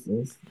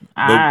pieces.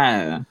 But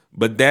I,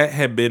 but that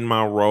had been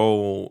my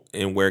role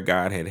in where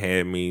God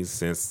had me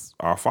since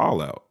our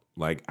fallout.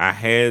 Like I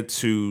had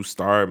to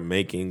start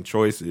making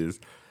choices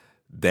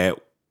that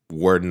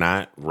were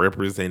not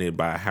represented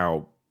by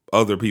how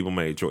other people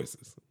made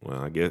choices.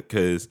 Well, I guess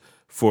because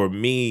for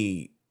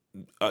me,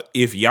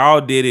 if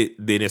y'all did it,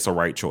 then it's a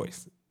right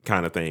choice.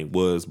 Kind of thing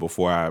was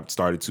before I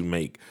started to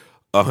make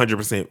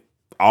 100%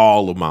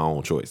 all of my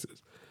own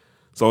choices.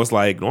 So it's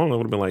like normally I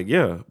would have been like,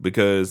 yeah,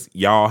 because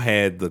y'all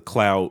had the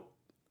clout,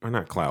 or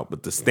not clout,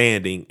 but the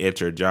standing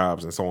at your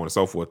jobs and so on and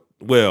so forth.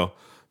 Well,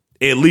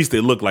 at least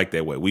it looked like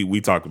that way.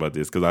 We talked about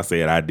this because I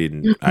said I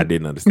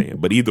didn't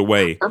understand. But either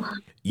way,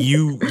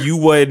 you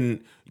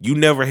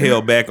never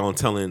held back on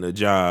telling the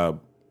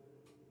job,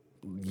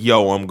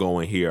 yo, I'm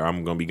going here.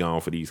 I'm gonna be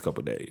gone for these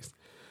couple of days.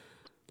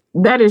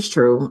 that is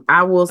true.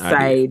 I will I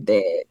did. say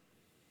that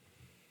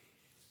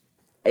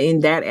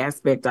in that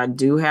aspect, I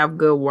do have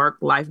good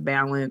work-life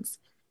balance.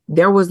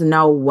 There was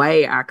no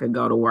way I could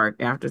go to work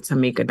after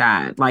Tamika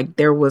died. Like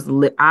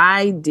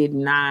I did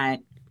not,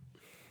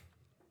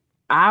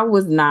 I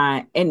was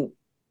not, and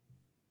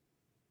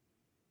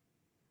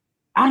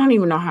I don't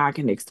even know how I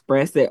can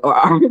express it or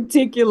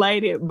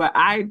articulate it, but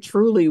I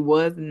truly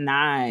was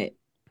not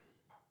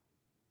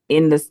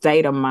in the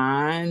state of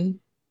mind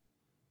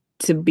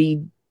to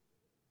be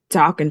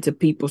talking to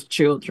people's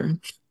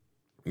children.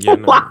 Yeah,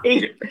 no.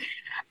 Like,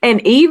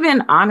 and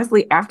even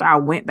honestly, after I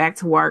went back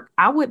to work,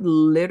 I would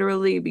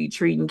literally be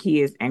treating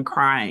kids and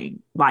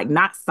crying, like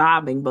not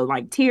sobbing, but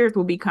like tears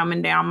would be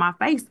coming down my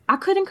face. I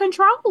couldn't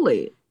control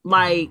it.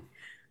 Like,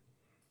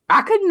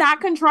 I could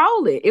not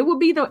control it. It would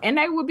be and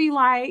they would be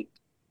like,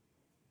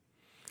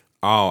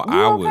 Oh,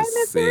 I "You okay, was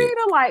Miss sick.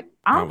 Rita?" Like,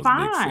 I I'm was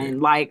big sick. fine.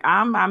 Like,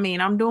 I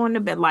mean, I'm doing the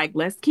bit. Like,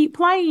 let's keep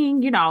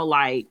playing.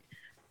 Like,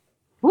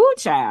 whoo,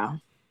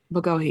 child.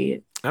 But go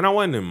ahead. And I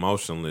wasn't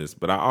emotionless,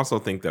 but I also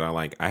think that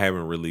I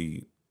haven't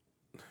really.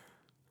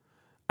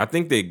 I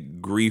think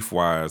that grief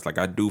wise, like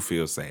I do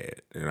feel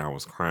sad and I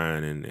was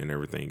crying and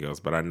everything else,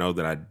 but I know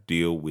that I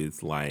deal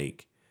with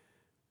like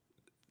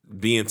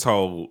being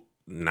told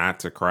not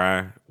to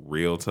cry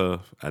real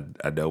tough.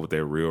 I dealt with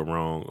that real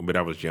wrong, but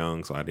I was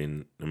young, so I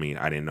didn't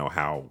know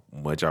how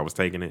much I was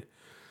taking it.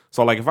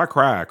 So like if I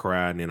cry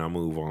and then I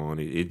move on.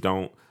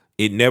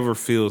 It never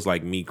feels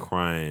like me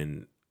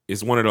crying.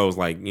 It's one of those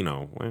like,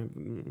 well,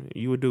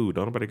 you a dude,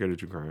 don't nobody care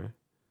that you crying.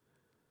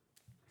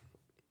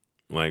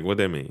 Like what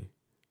that mean?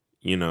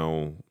 You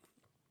know,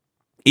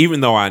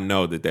 even though I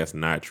know that that's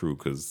not true,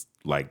 because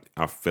like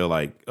I feel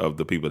like of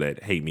the people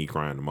that hate me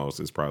crying the most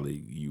is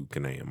probably you,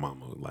 Kanae and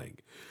Mama.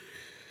 Like,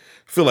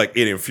 I feel like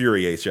it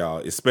infuriates y'all,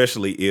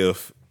 especially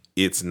if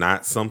it's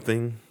not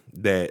something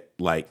that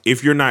like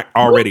if you're not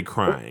already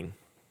crying.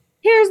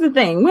 Here's the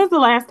thing. When's the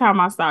last time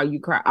I saw you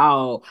cry?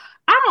 Oh,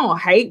 I don't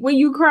hate when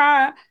you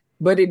cry,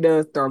 but it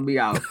does throw me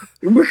off.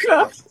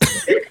 Because,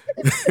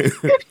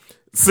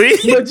 See,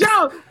 but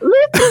y'all,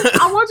 listen,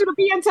 I want you to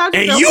be in touch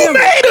with and your you feelings.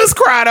 made us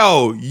cry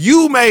though.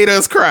 You made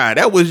us cry.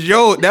 That was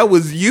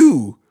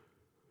you.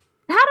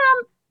 How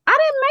did I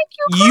didn't make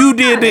you You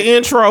did cry. the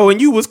intro and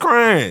you was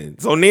crying.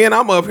 So then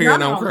I'm up here No,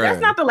 and I'm no, that's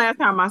crying. not the last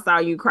time I saw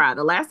you cry.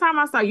 The last time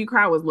I saw you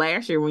cry was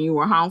last year when you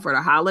were home for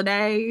the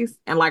holidays.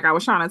 And like I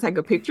was trying to take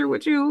a picture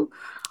with you,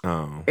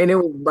 Oh. and it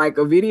was like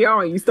a video,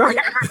 and you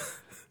started.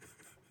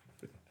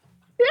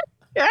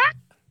 Yeah.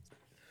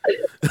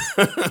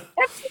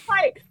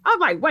 Like, I was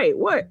like, wait,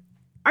 what?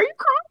 Are you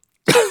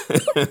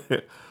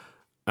crying?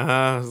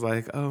 I was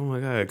like, oh my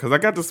God. Because I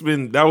got to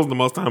spend, that was the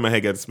most time I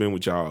had got to spend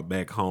with y'all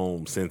back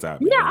home since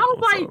I've been Yeah, I gone. was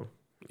like, So,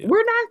 yeah.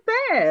 we're not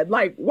sad.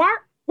 Like, why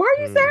are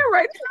you sad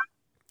right now?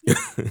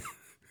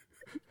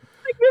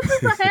 Like, this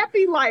is a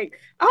happy, like,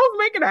 I was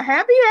making a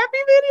happy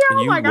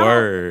video. You Like, I don't,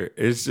 were.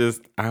 It's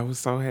just, I was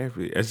so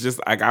happy. It's just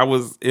like it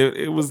was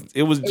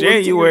it was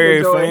tears of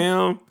January, joy.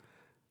 fam.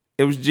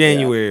 It was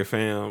Yeah. January,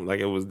 fam.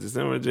 Like it was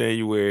December,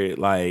 January.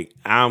 Like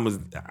I'm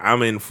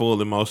in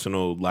full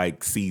emotional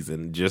like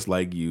season, just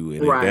like you.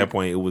 And at that Right.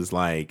 point, it was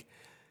like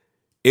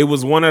it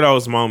was one of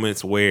those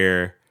moments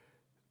where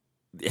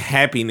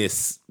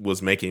happiness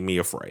was making me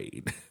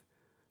afraid.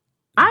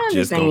 I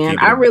Just gonna understand.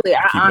 I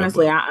keep it a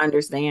honestly, buck. I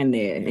understand that.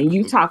 Yeah. And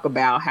you talk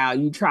about how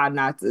you try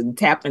not to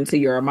tap into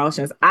your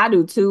emotions. I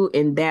do too,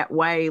 in that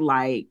way.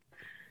 Like,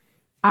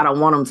 I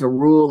don't want them to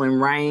rule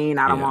and reign.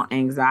 I don't Yeah, want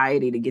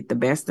anxiety to get the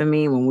best of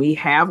me. When we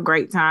have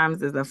great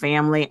times as a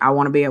family, I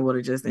want to be able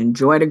to just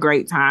enjoy the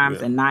great times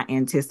yeah. and not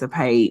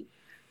anticipate,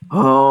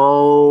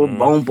 oh, Mm.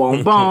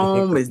 boom, boom,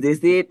 boom. Is this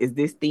it? Is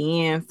this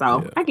the end?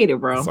 So Yeah. I get it, So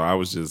bro. I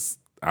was just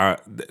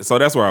so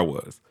that's where I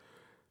was.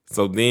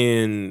 So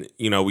then,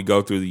 we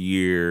go through the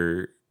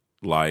year,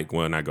 like,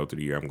 well, not go through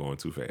the year, I'm going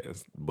too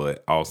fast.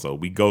 But also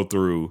we go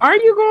through Are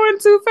you going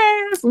too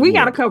fast? We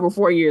got to what? cover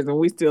 4 years and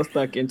we still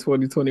stuck in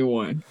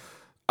 2021.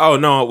 Oh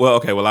no, well,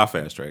 okay, well, I'll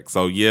fast track.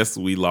 So yes,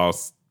 we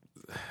lost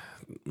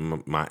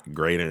my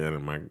great aunt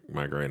and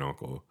my great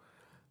uncle,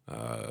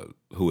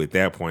 who at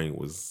that point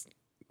was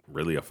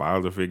really a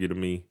father figure to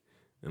me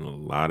in a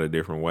lot of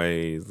different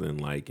ways,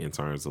 and like in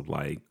terms of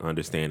like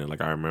understanding.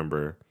 Like I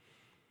remember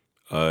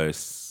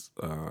us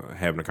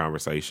having a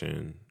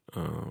conversation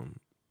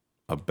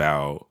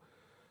about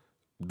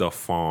the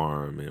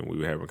farm, and we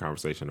were having a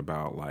conversation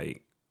about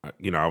like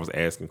I was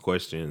asking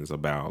questions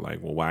about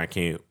like, well, why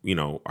can't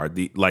are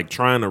the like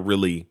trying to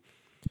really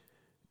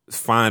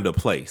find a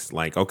place,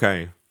 like,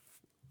 okay,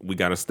 we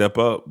got to step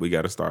up, we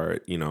got to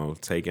start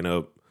taking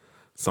up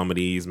some of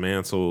these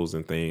mantles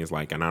and things,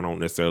 like, and I don't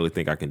necessarily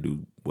think I can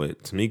do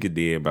what Tamika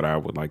did, but I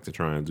would like to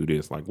try and do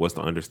this. Like, what's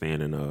the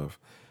understanding of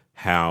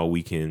how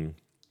we can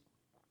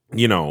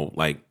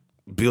like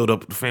build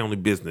up the family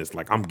business?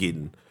 Like, I'm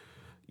getting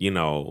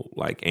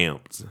like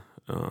amped.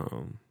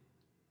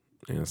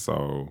 And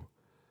so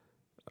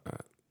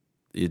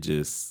it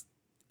just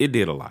it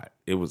did a lot.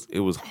 It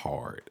was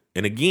hard.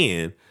 And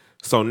again,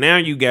 so now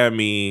you got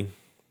me,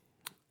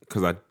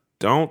 because I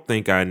don't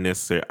think I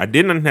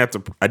didn't have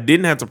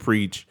to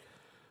preach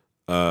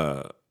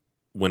uh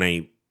when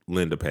Aunt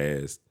Linda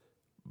passed,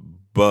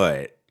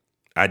 but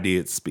I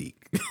did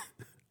speak.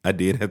 I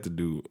did have to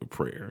do a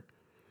prayer.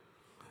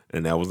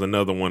 And that was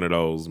another one of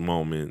those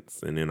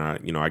moments. And then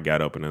I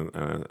got up and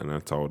I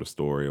told a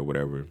story or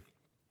whatever,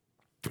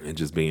 and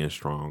just being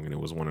strong. And it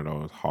was one of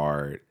those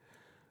hard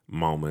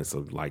moments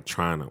of like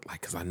trying to,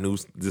 like, because I knew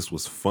this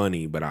was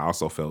funny, but I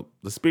also felt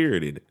the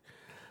spirit in it.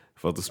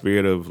 Felt the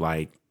spirit of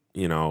like,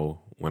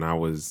 when I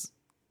was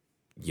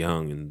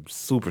young and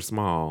super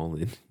small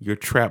and you're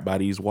trapped by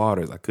these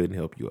waters, I couldn't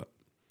help you up.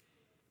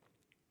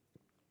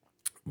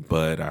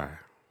 But I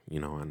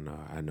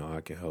know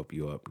I can help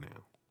you up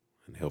now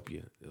and help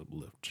you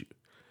uplift you.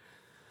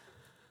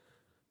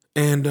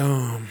 And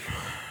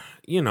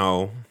you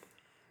know,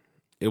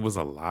 it was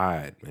a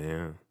lot,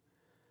 man.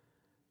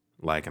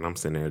 Like, and I'm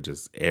sitting there,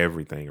 just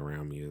everything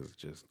around me is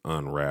just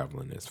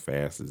unraveling as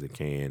fast as it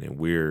can, and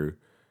we're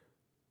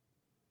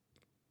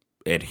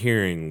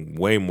adhering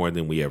way more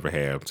than we ever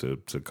have to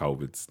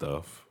COVID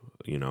stuff,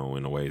 in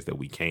the ways that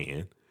we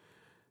can.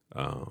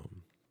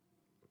 Um,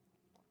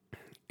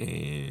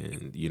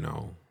 and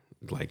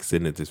like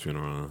sitting at this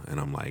funeral,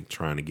 and I'm like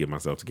trying to get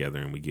myself together,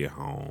 and we get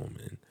home,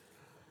 and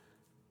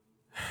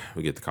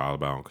we get the call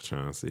about Uncle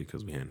Chauncey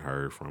because we hadn't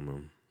heard from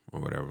him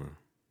or whatever,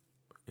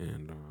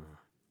 and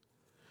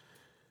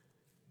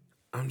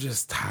I'm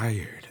just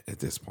tired at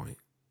this point.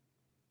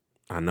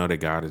 I know that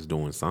God is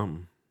doing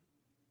something,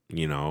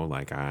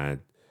 like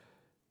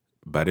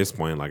by this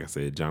point, like I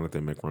said,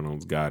 Jonathan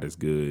McReynolds' God is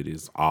Good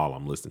is all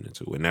I'm listening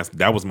to. And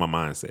that was my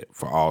mindset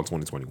for all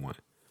 2021.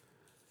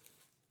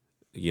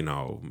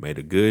 May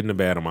the good and the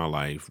bad of my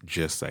life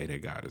just say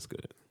that God is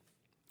good.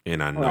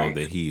 And I know Right.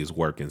 that he is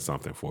working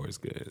something for his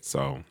good.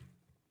 So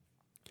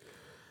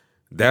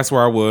that's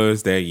where I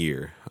was that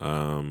year.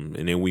 And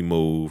then we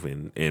move,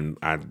 and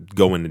I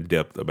go into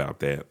depth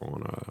about that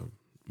on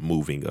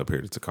moving up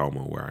here to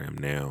Tacoma, where I am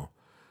now.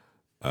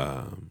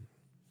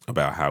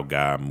 About how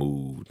God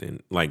moved,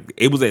 and like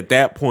it was at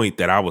that point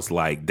that I was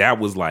like, that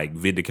was like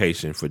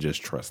vindication for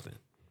just trusting,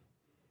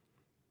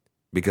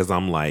 because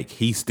I'm like,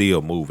 he's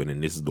still moving,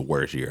 and this is the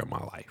worst year of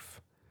my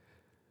life,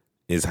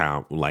 is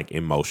how, like,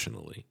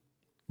 emotionally,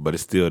 but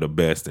it's still the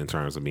best in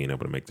terms of being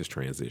able to make this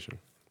transition.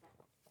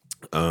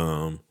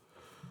 So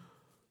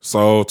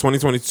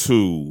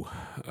 2022,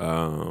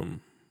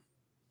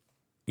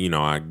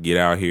 I get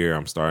out here,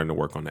 I'm starting to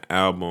work on the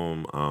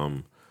album,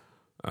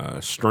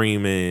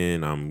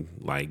 streaming. I'm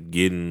like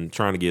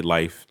trying to get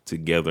life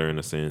together in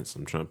a sense.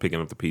 I'm picking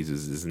up the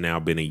pieces. It's now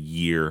been a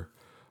year,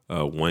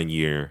 1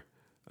 year,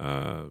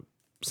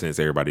 since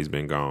everybody's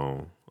been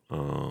gone.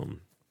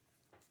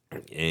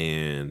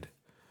 And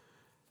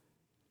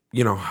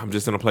I'm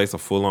just in a place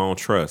of full on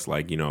trust.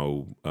 Like,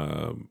 Kane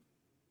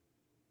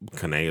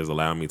has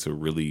allowed me to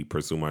really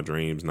pursue my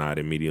dreams, not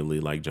immediately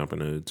like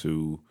jumping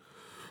into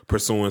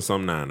pursuing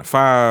some 9 to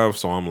 5.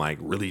 So I'm like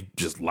really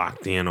just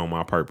locked in on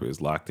my purpose,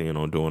 locked in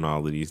on doing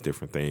all of these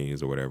different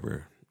things or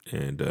whatever.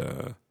 And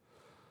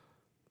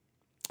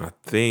I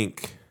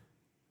think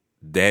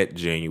that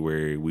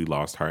January we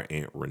lost her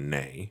Aunt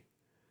Renee.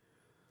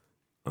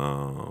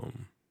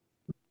 And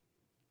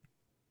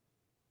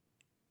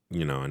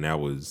that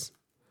was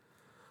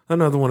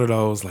another one of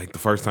those, like the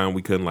first time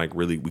we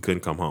couldn't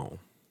come home.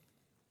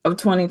 Of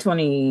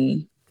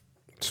 2022.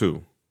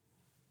 Two.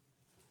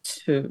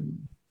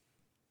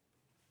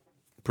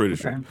 Pretty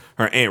sure. Okay.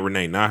 Her Aunt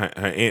Renee, not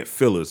her Aunt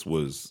Phyllis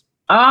was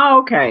Oh,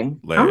 okay.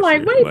 I'm last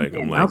like, year. wait a Like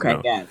I'm minute. like Okay,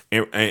 no, got it.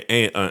 and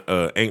Aunt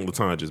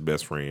Latanja's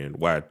best friend.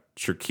 Why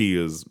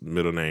Trakia's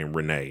middle name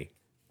Renee,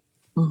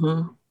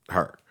 Mm-hmm.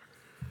 her.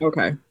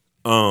 Okay.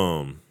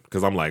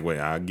 Because I'm like, wait,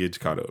 I'll get you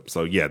caught up.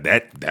 So yeah,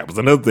 that was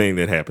another thing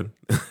that happened.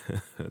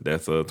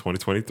 That's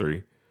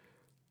 2023.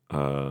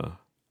 Uh,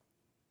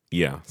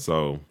 yeah.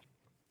 So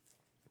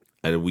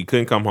we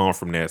couldn't come home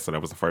from that. So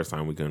that was the first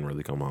time we couldn't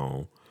really come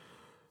home.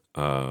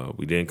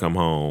 We didn't come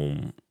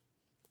home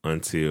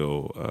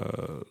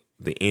until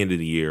the end of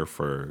the year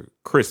for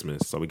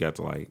Christmas. So we got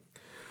to like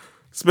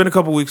spend a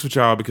couple weeks with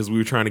y'all because we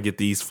were trying to get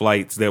these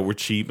flights that were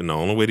cheap, and the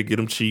only way to get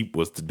them cheap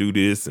was to do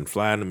this and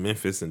fly into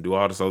Memphis and do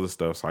all this other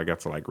stuff. So I got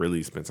to like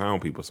really spend time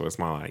with people. So it's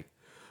my like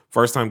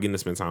first time getting to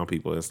spend time with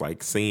people. It's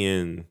like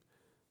seeing,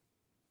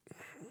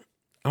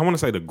 I want to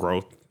say, the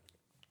growth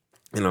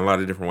in a lot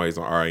of different ways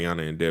on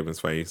Ariana and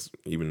Devin's face,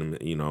 even,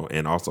 you know,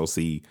 and also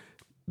see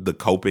the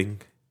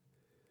coping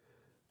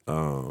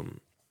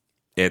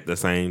at the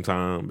same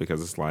time,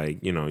 because it's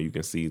like, you know, you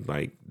can see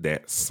like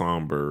that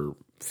somber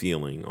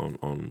feeling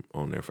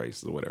on their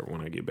faces or whatever when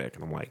I get back,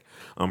 and I'm like,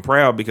 I'm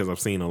proud because I've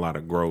seen a lot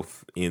of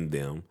growth in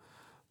them,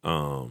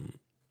 and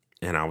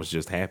I was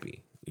just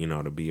happy, you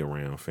know, to be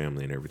around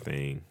family and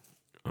everything.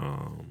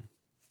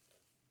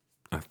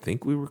 I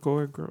think we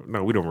record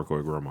no, we don't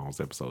record grandma's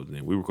episodes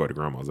then. We recorded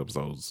grandma's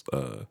episodes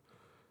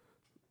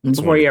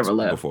Before you ever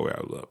left. before I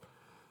left.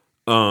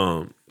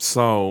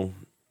 So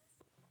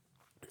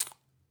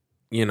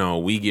you know,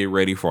 we get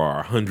ready for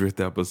our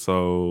 100th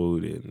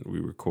episode and we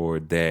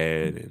record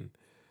that. And,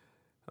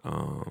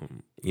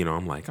 you know,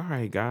 I'm like, all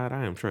right, God,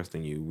 I am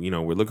trusting you. You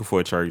know, we're looking for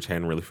a church,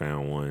 hadn't really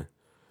found one.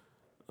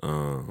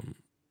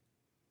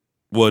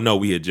 Well, no,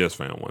 we had just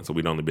found one. So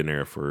we'd only been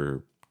there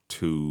for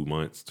 2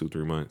 months,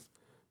 3 months.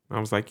 I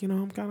was like, you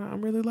know,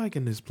 I'm really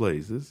liking this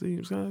place. This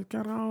seems kind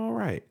of all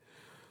right.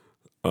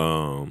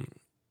 And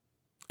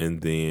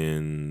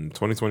then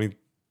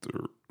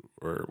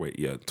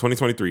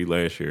 2023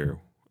 last year,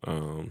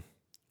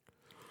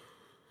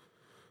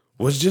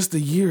 was just a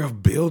year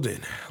of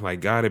building.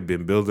 Like God had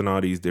been building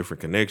all these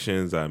different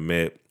connections. I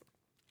met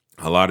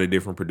a lot of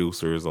different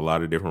producers, a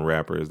lot of different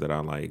rappers that I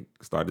like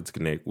started to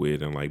connect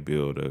with and like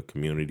build a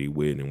community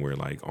with, and we're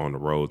like on the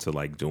road to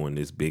like doing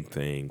this big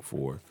thing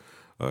for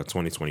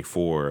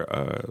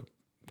 2024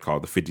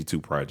 called the 52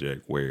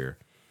 Project, where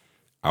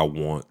I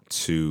want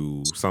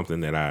to,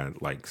 something that I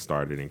like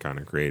started and kind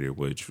of created,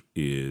 which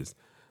is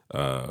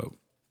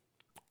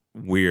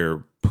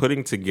we're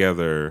putting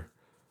together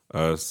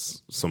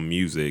some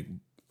music,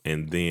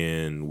 and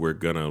then we're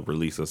gonna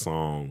release a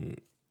song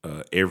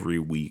every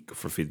week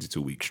for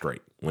 52 weeks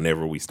straight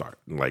whenever we start.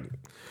 Like,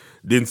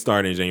 didn't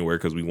start in January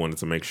because we wanted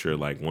to make sure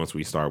like once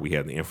we start we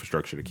have the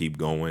infrastructure to keep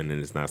going,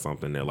 and it's not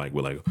something that like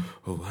we're like,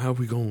 oh, how are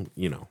we going,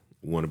 you know,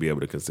 we want to be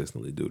able to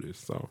consistently do this.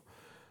 So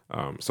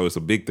so it's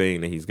a big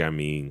thing that he's got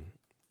me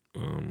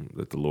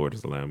that the Lord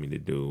has allowed me to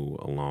do,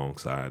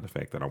 alongside the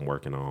fact that I'm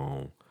working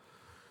on,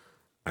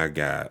 I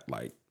got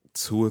like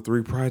 2 or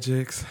 3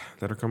 projects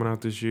that are coming out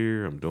this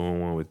year. I'm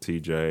doing one with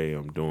TJ.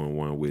 I'm doing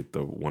one with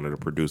one of the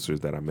producers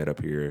that I met up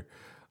here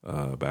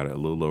about a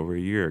little over a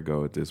year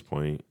ago at this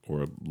point,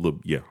 or a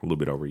little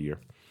bit over a year.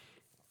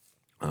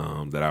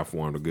 That I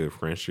formed a good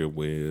friendship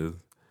with,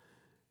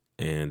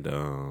 and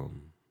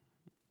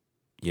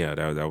yeah,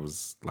 that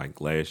was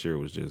like last year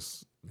was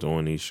just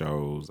doing these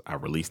shows. I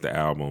released the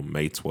album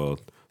May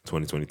 12th,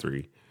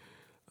 2023.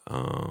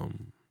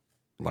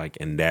 Like,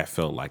 and that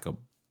felt like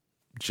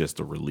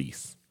just a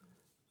release.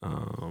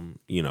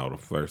 You know, the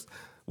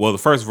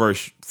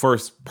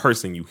first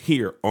person you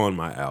hear on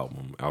my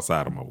album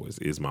outside of my voice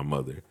is my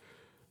mother.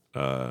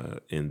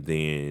 And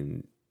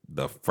then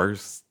the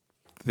first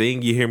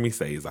thing you hear me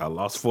say is I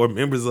lost 4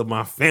 members of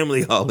my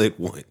family all at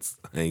once.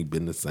 I ain't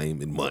been the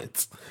same in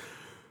months.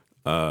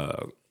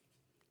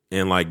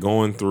 And like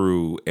going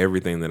through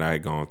everything that I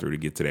had gone through to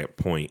get to that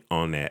point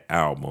on that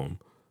album,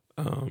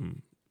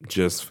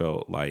 just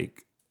felt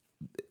like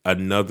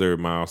another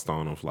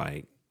milestone of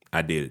like,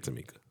 I did it,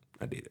 Tamika.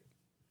 I did it.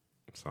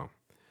 So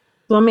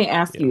Let me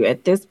ask yeah. you,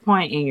 at this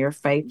point in your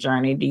faith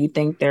journey, do you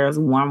think there's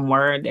one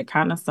word that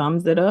kind of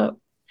sums it up?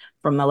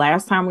 From the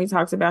last time we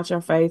talked about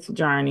your faith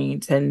journey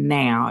to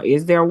now,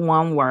 is there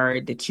one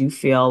word that you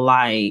feel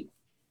like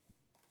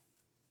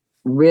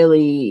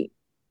really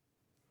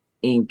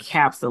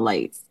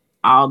encapsulates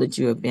all that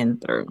you have been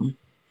through?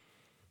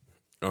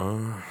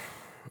 Uh,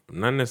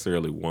 Not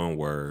necessarily one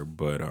word,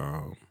 but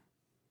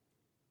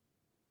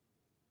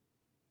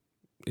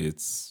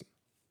it's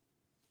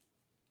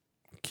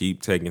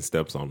keep taking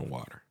steps on the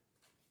water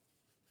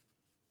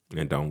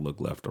and don't look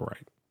left or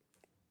right.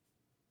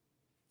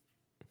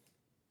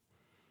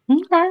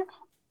 Okay,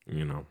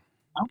 You know,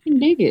 I can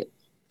dig it.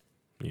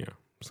 yeah.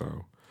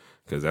 So,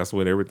 because that's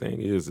what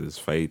everything is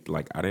faith.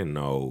 Like, I didn't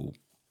know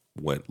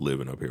what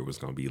living up here was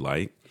gonna be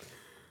like.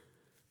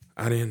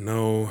 I didn't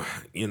know,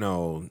 you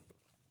know.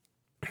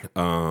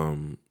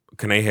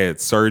 Kane had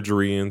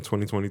surgery in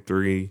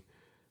 2023.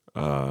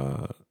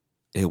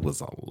 It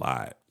was a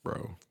lot,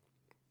 bro.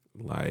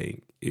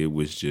 Like it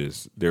was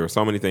just there were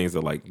so many things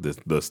that like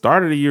the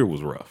start of the year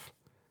was rough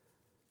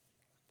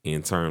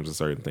in terms of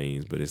certain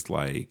things, but it's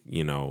like,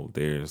 you know,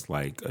 there's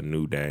like a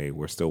new day.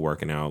 We're still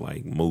working out,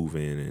 like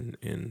moving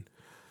and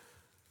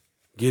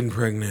getting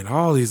pregnant,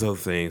 all these other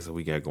things that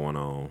we got going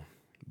on.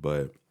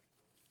 But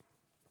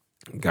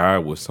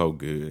God was so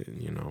good,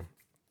 you know.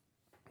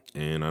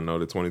 And I know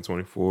that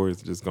 2024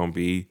 is just gonna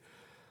be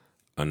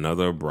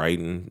another bright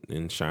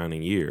and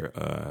shining year.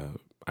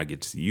 I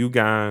get to see you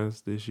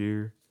guys this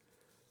year.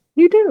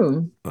 You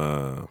do.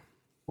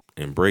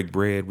 And break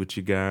bread with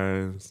you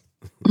guys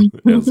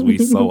as we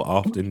so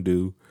often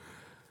do.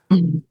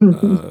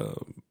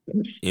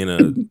 In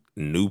a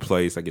new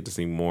place, I get to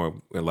see more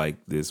like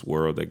this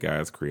world that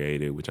God's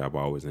created, which I've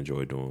always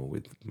enjoyed doing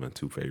with my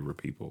two favorite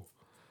people.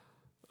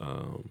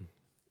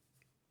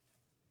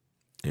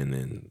 And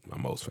then my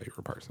most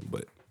favorite person.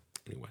 But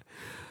anyway,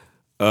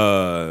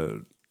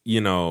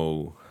 you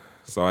know,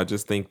 so I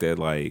just think that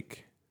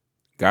like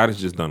God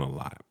has just done a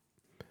lot.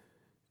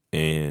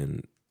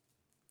 And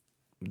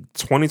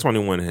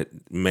 2021 had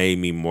made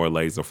me more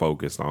laser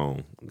focused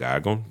on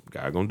God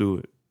gonna do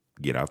it.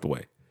 Get out the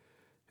way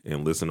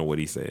and listen to what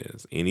he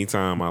says.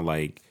 Anytime I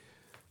like,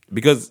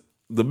 because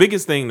the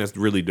biggest thing that's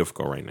really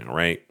difficult right now,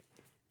 right,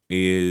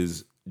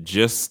 is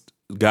just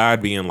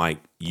God being like,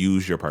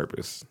 use your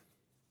purpose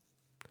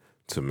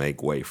to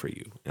make way for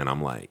you. And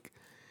I'm like,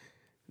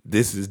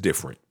 this is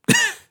different.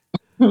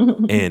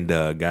 And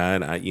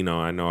God, I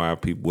know how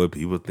what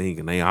people think,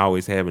 and they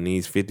always having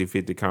these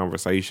 50-50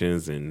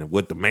 conversations and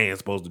what the man's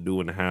supposed to do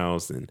in the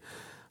house and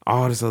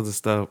all this other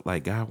stuff.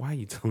 Like, God, why are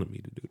you telling me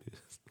to do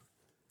this?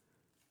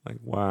 Like,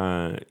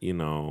 why, you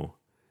know?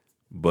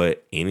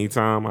 But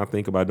anytime I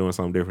think about doing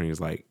something different, he's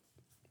like,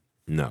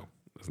 no,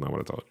 that's not what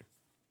I told you.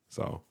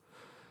 So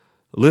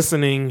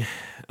listening,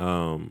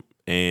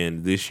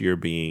 and this year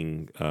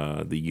being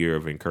the year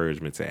of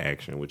encouragement to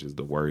action, which is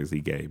the words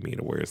he gave me,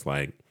 to where it's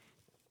like,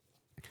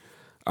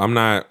 I'm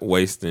not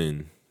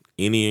wasting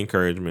any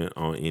encouragement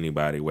on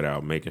anybody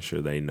without making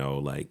sure they know,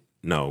 like,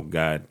 no,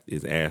 God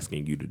is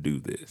asking you to do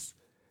this.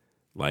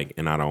 Like,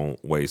 and I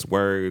don't waste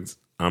words.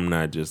 I'm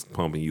not just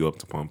pumping you up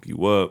to pump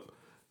you up.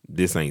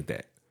 This ain't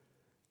that.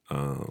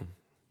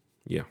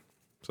 Yeah.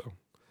 So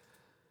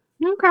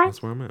Okay.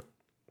 that's where I'm at.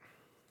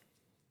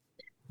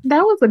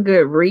 That was a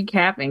good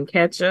recap and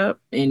catch up.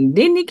 And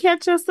didn't he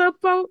catch us up,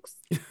 folks?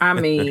 I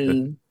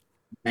mean,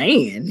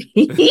 man.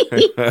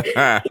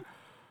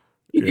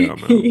 Yeah,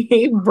 man.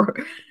 he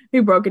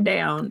broke it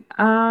down.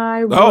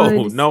 I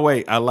Oh, would. no,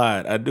 wait. I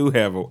lied. I do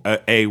have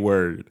a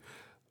word,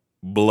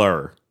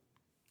 blur.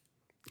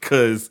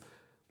 Because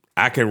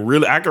I can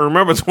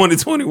remember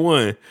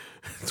 2021,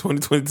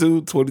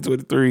 2022,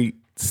 2023,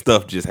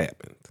 stuff just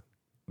happened.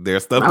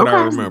 There's stuff that I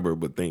Okay. remember,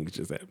 but things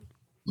just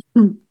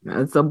happened.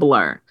 It's a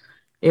blur.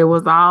 It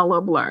was all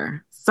a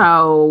blur.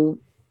 So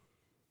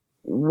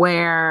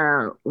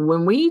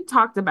when we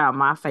talked about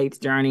my faith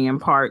journey in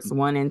parts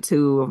 1 and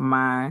 2 of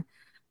my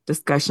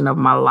discussion of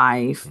my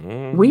life,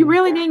 we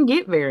really didn't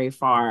get very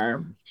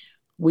far.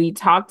 We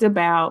talked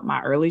about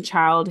my early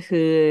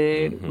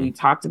childhood. We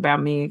talked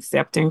about me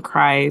accepting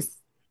Christ.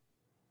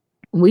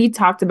 We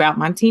talked about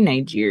my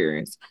teenage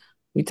years.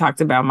 We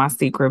talked about my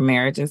secret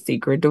marriage and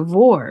secret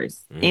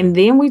divorce. And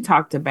then we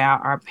talked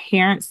about our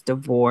parents'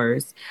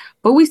 divorce,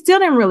 but we still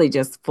didn't really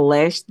just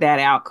flesh that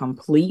out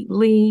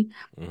completely.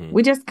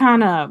 We just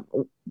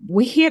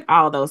we hit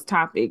all those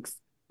topics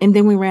and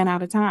then we ran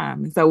out of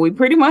time. So we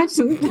pretty much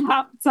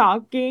stopped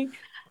talking.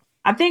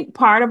 I think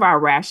part of our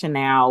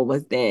rationale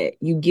was that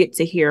you get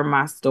to hear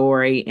my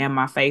story and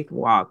my faith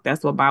walk.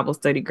 That's what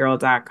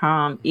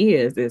BibleStudyGirl.com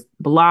is. It's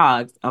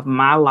blogs of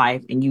my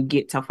life, and you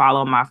get to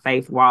follow my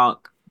faith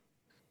walk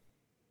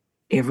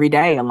every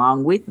day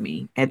along with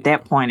me at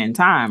that point in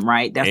time,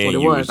 right? That's and what it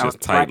you was. was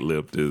just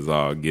tight-lipped as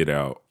all get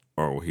out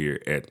over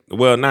here at,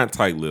 well, not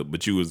tight-lipped,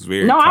 but you was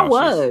very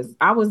cautious.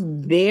 I was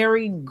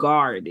very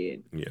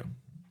guarded. Yeah.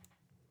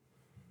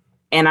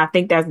 And I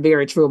think that's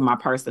very true of my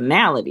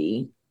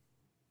personality.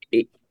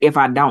 If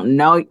I don't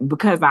know,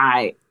 because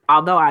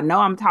although I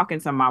know I'm talking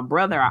to my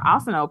brother, I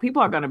also know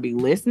people are going to be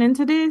listening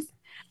to this.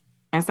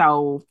 And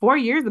so 4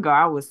 years ago,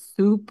 I was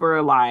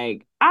super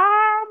like,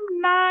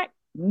 I'm not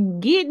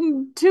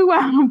getting too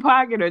out of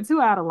pocket or too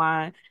out of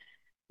line.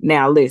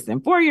 Now, listen,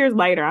 4 years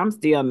later, I'm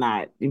still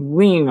not,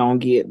 we ain't going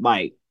to get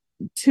like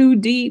too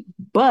deep,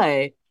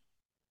 but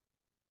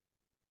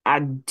I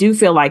do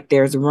feel like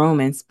there's room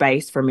and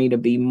space for me to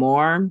be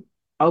more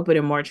open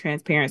and more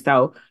transparent.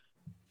 So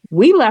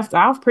we left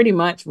off pretty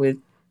much with,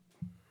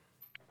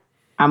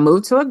 I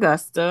moved to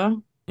Augusta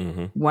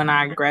when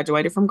I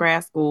graduated from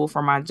grad school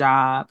for my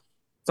job.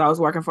 So I was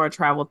working for a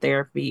travel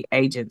therapy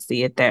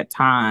agency at that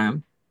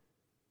time.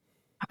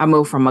 I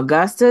moved from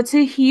Augusta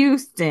to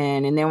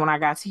Houston. And then when I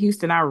got to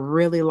Houston, I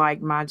really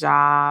liked my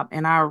job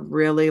and I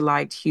really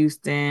liked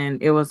Houston.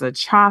 It was a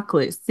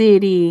chocolate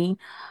city.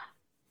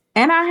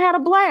 And I had a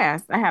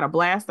blast. I had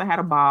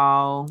a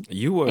ball.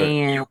 You were,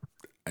 And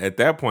at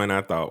that point,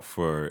 I thought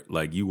for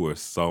like you were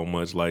so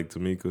much like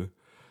Tamika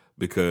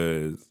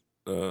because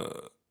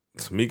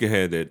Tamika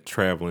had that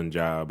traveling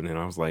job, and then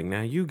I was like,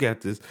 "Now you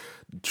got this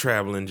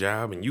traveling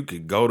job, and you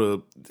could go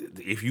to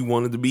if you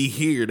wanted to be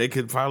here, they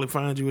could probably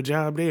find you a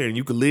job there, and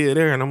you could live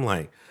there." And I'm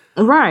like,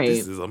 Right.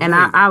 "This is And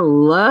I amazing."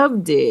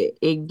 loved it.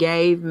 It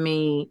gave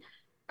me,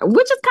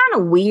 which is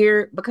kind of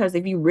weird because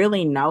if you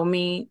really know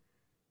me,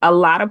 a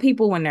lot of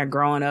people when they're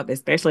growing up,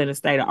 especially in the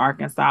state of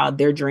Arkansas,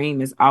 their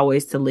dream is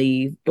always to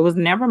leave. It was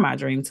never my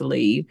dream to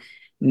leave,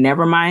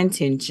 never my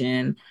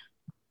intention.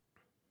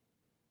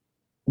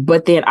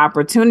 But then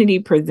opportunity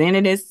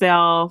presented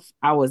itself.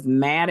 I was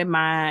mad at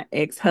my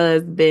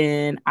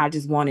ex-husband. I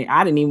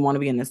didn't even want to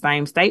be in the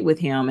same state with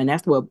him. And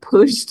that's what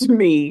pushed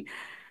me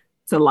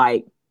to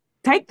like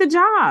take the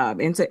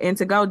job and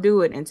to go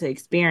do it and to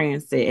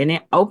experience it. And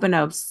it opened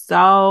up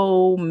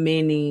so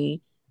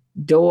many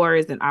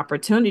doors and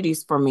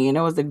opportunities for me. And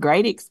it was a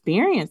great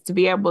experience to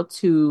be able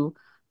to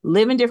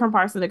live in different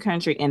parts of the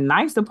country in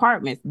nice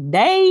apartments.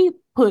 They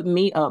put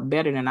me up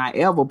better than I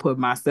ever put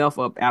myself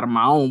up out of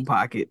my own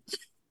pocket.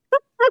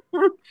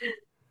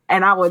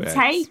 And I would Facts.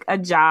 take a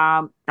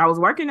job. I was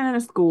working in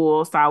a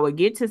school, so I would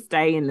get to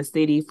stay in the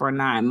city for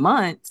 9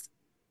 months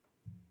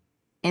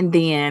and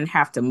then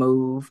have to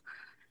move.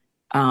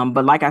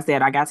 But like I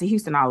said, I got to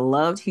Houston. I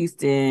loved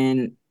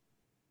Houston.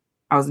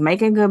 I was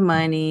making good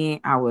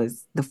money.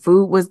 The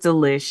food was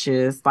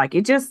delicious.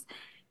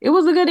 It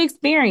was a good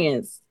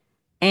experience.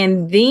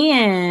 And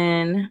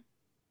then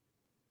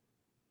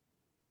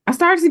I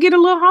started to get a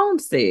little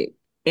homesick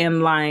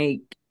and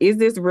like, is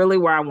this really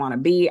where I want to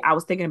be? I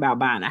was thinking about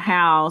buying a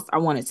house. I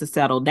wanted to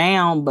settle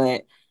down,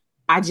 but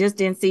I just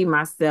didn't see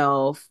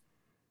myself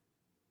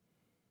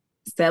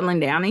settling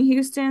down in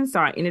Houston. So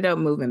I ended up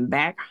moving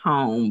back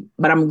home.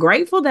 But I'm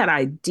grateful that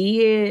I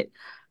did.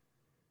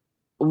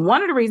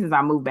 One of the reasons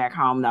I moved back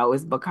home, though,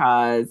 is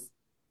because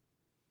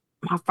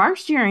my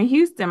first year in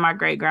Houston, my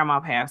great grandma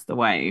passed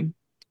away.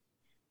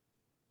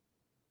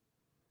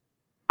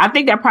 I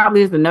think that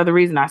probably is another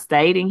reason I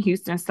stayed in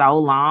Houston so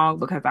long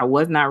because I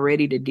was not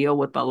ready to deal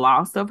with the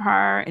loss of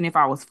her. And if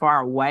I was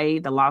far away,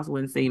 the loss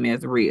wouldn't seem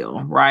as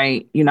real,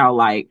 right?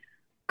 Like,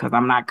 because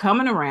I'm not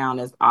coming around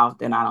as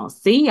often. I don't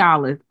see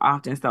y'all as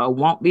often. So it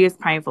won't be as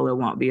painful. It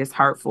won't be as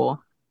hurtful.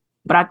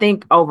 But I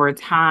think over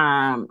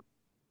time,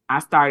 I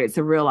started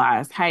to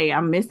realize, hey,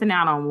 I'm missing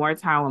out on more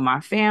time with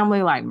my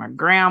family, like my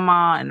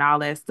grandma and all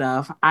that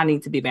stuff. I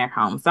need to be back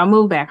home. So I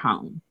moved back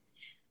home.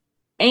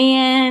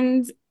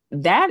 And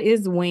that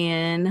is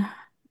when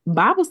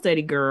Bible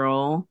Study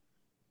Girl,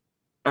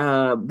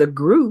 the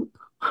group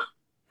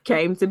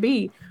came to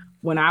be.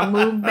 When I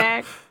moved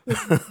back,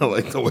 I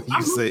like the way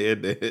you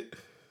said that.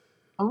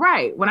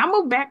 right. When I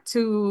moved back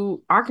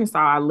to Arkansas,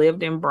 I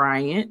lived in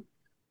Bryant.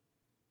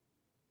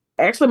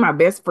 Actually, my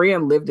best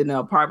friend lived in the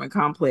apartment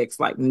complex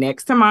like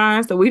next to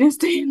mine. So we didn't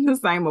stay in the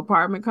same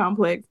apartment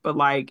complex, but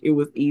like it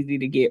was easy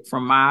to get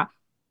from my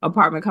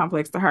apartment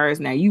complex to hers.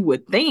 Now you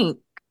would think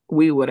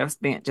we would have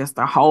spent just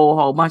a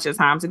whole bunch of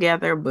time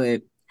together,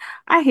 but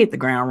I hit the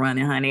ground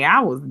running, honey. I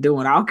was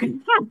doing all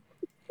kinds of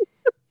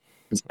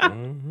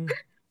Mm-hmm.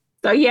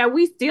 So yeah,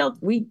 we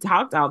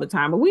talked all the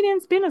time, but we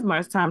didn't spend as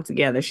much time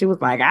together. She was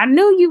like, I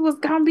knew you was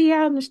gonna be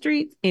out in the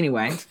streets.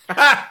 Anyway.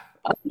 But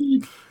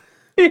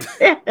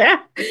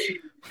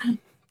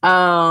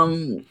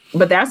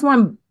that's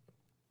when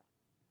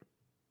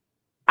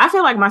I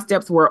feel like my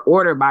steps were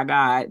ordered by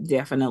God,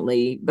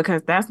 definitely,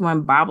 because that's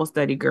when Bible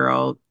Study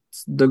Girl,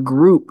 the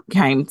group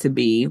came to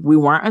be. We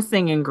weren't a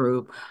singing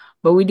group,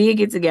 but we did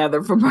get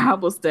together for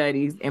Bible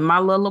studies in my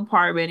little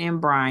apartment in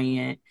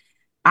Bryant.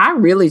 I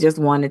really just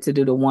wanted to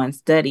do the one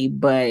study,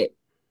 but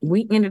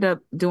we ended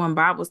up doing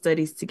Bible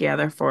studies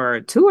together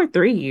for 2 or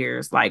 3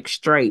 years, like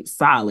straight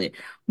solid.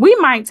 We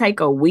might take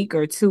a week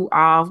or two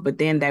off, but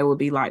then they would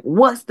be like,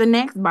 what's the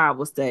next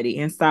Bible study?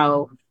 And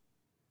so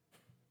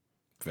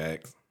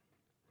Facts.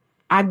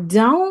 I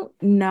don't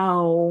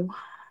know.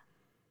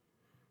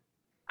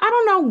 I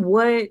don't know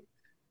what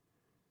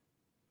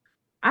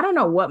I don't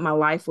know what my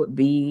life would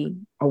be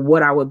or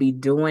what I would be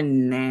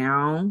doing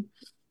now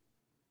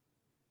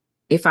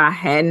if I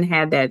hadn't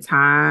had that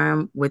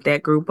time with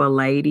that group of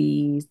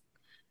ladies.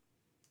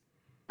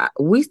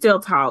 We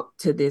still talk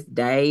to this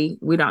day.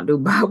 We don't do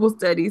Bible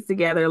studies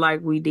together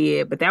like we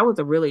did, but that was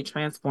a really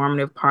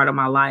transformative part of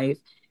my life.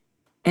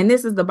 And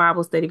this is the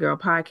Bible Study Girl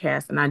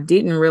podcast. And I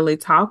didn't really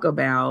talk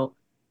about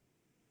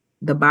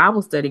the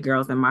Bible study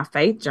girls and my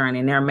faith journey.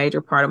 And they're a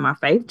major part of my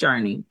faith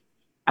journey.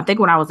 I think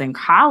when I was in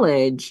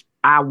college,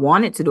 I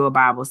wanted to do a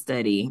Bible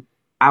study.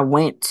 I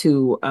went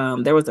to,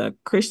 there was a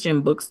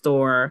Christian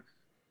bookstore.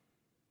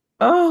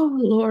 Oh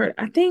Lord,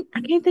 I can't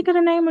think of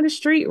the name of the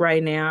street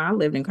right now. I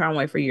lived in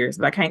Conway for years,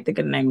 but I can't think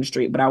of the name of the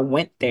street. But I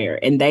went there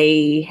and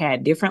they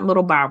had different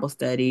little Bible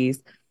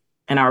studies.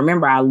 And I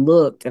remember I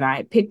looked and I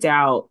had picked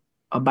out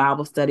a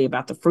Bible study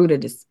about the fruit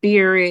of the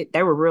spirit.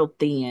 They were real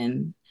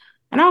thin.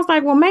 And I was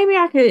like, well, maybe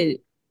I could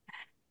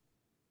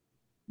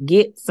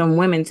get some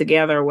women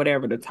together or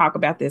whatever to talk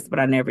about this, but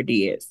I never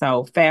did.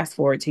 So fast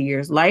forward 2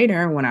 years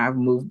later when I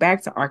moved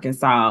back to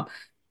Arkansas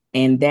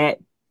and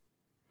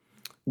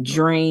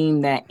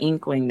dream, that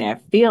inkling,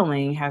 that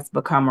feeling has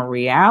become a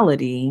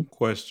reality.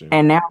 Question.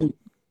 And now,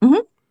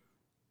 mhm.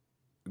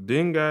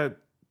 Didn't God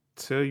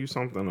tell you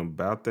something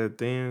about that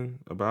then?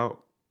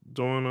 About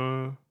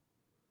doing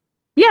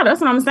Yeah,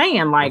 that's what I'm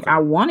saying. Like, I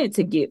okay. wanted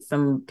to get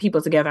some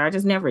people together. I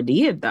just never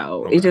did,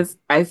 though. Okay.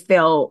 I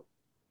felt,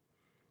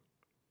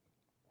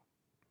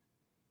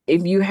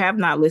 if you have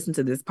not listened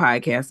to this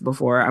podcast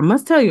before, I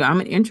must tell you,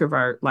 I'm an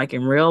introvert, like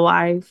in real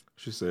life.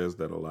 She says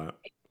that a lot.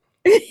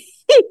 A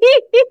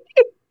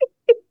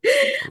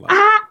lot.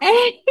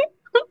 I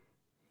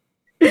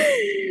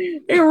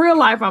In real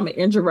life, I'm an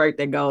introvert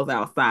that goes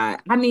outside.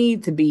 I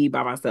need to be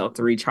by myself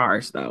to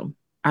recharge, though.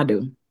 I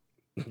do.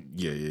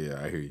 Yeah,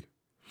 I hear you.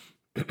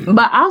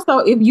 But also,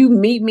 if you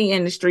meet me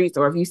in the streets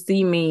or if you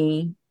see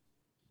me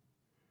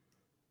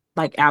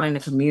like out in the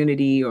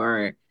community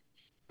or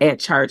at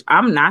church,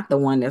 I'm not the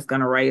one that's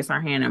going to raise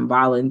her hand and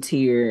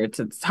volunteer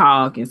to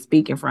talk and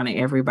speak in front of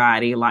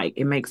everybody. Like,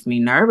 it makes me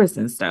nervous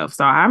and stuff.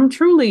 So I'm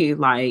truly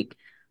like,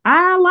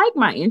 I like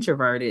my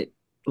introverted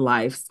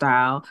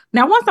lifestyle.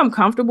 Now, once I'm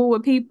comfortable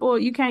with people,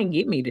 you can't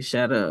get me to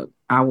shut up.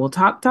 I will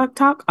talk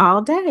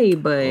all day,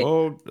 but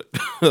Oh,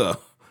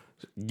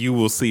 you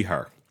will see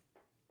her.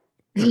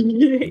 I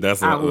will.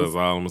 That's all I'm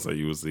gonna say.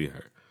 You will see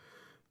her.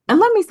 And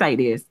let me say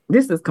this.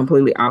 This is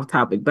completely off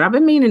topic, but I've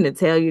been meaning to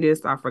tell you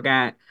this. I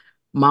forgot.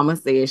 Mama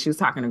said she was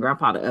talking to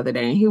Grandpa the other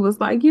day, and he was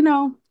like,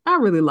 I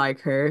really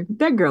like her.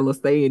 That girl will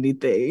say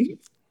anything.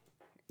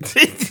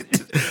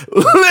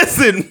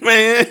 Listen,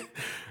 man.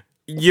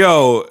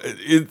 Yo,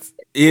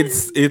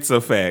 it's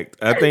a fact.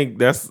 I think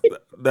that's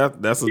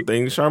the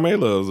thing Charmaine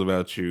loves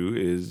about you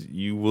is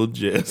you will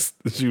just.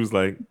 She was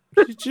like,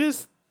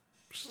 she's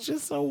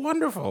just so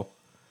wonderful.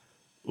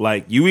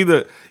 Like you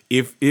either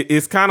if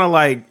it's kind of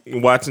like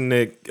watching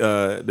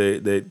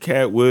that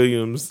Cat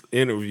Williams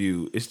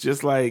interview. It's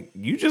just like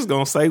you just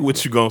gonna say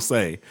what you gonna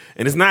say,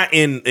 and it's not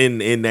in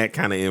that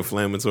kind of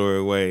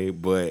inflammatory way.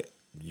 But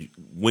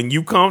when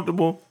you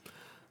comfortable,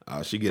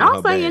 she get in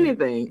I'll her say bag.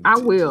 anything. I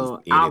Just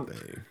will. I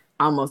anything.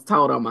 almost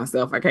told on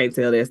myself I can't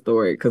tell that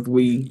story because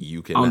we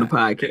You on the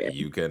cannot. podcast.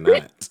 You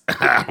cannot.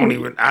 I don't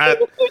even.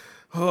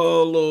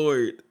 Oh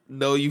Lord,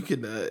 no, you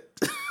cannot.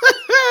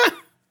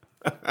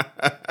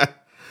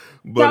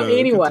 But So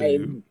anyway,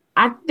 continue.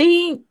 I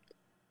think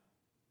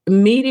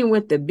meeting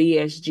with the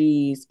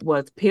BSGs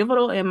was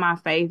pivotal in my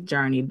faith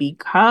journey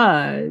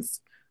because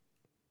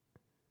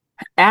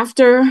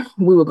after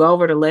we would go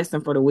over the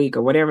lesson for the week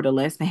or whatever the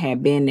lesson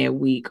had been that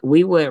week,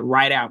 we would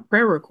write out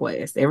prayer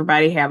requests.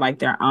 Everybody had like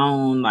their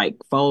own like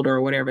folder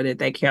or whatever that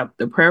they kept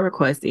the prayer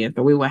requests in.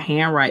 So we would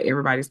handwrite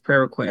everybody's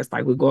prayer requests.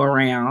 Like we go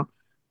around,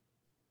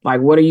 like,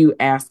 what are you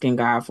asking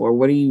God for?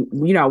 What do you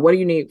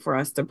need for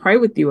us to pray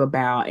with you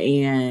about?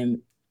 And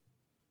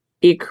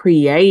it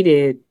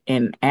created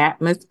an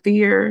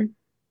atmosphere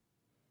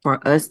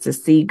for us to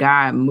see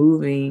God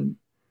moving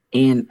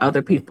in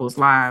other people's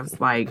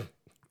lives, like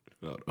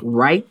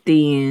right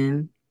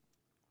then,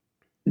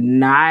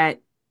 not,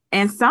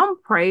 and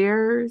some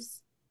prayers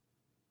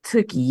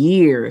took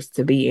years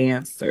to be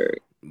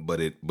answered. But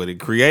it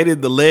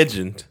created the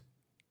legend.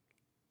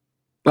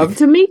 Of It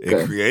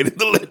Tamika. created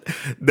the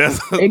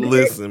that's It,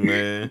 listen,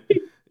 man.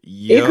 it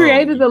Yo,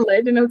 created the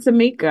legend of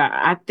Tamika.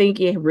 I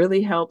think it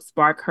really helped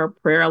spark her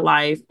prayer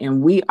life.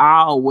 And we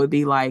all would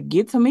be like,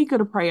 get Tamika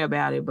to pray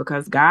about it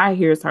because God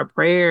hears her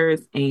prayers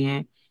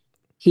and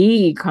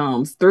he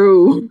comes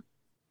through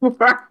for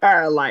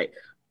her. Like,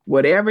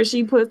 whatever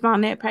she puts on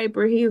that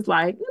paper, he's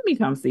like, let me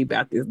come see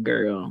about this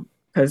girl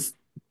because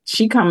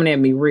she coming at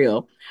me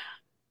real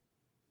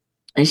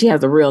and she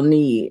has a real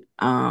need.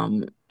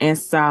 And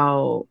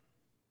so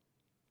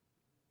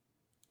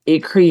it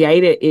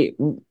created it.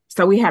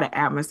 So we had an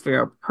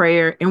atmosphere of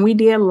prayer and we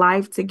did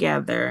life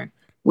together.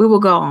 We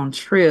would go on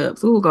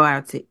trips. We would go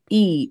out to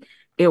eat.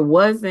 It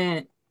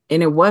wasn't,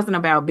 and it wasn't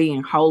about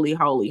being holy,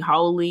 holy,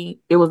 holy.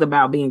 It was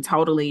about being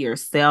totally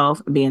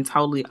yourself, being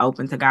totally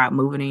open to God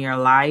moving in your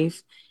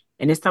life.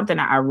 And it's something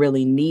that I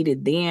really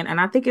needed then.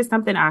 And I think it's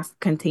something I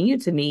continue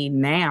to need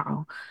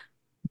now.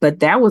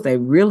 But that was a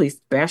really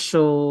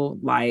special,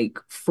 like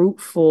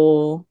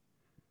fruitful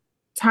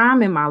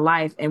time in my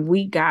life. And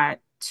we got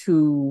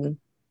to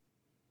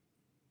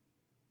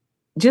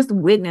just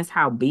witness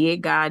how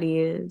big God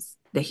is,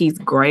 that He's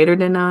greater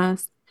than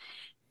us.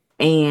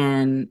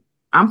 And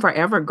I'm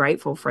forever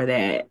grateful for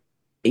that.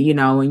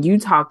 When you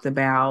talked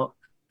about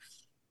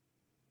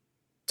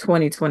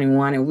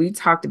 2021, and we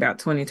talked about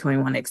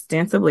 2021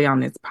 extensively on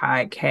this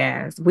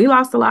podcast, we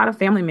lost a lot of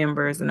family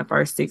members in the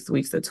first 6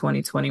 weeks of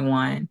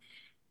 2021.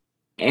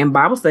 And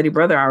Bible Study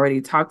Brother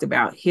already talked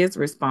about his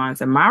response,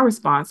 and my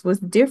response was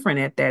different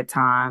at that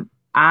time.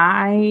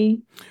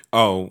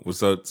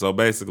 so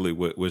basically,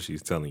 what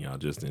she's telling y'all,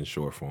 just in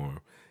short form,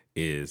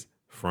 is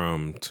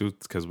from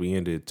because we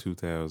ended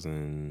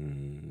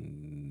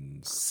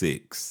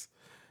 2006.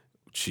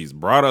 She's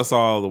brought us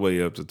all the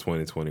way up to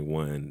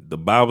 2021. The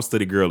Bible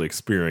Study Girl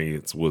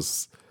experience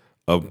was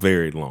a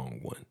very long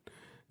one,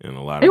 and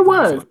a lot It of things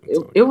was.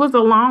 happened. It was a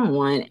long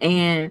one.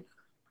 And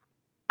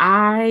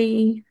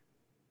I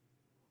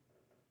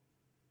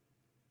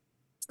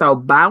So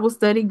Bible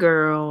study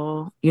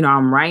girl,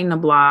 I'm writing the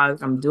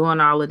blogs, I'm doing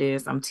all of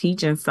this, I'm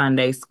teaching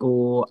Sunday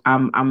school.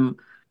 I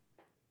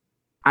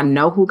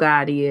know who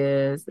God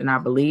is and I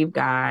believe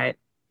God.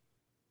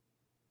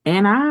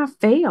 And I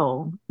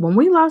fail. When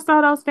we lost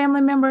all those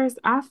family members,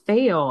 I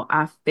fail.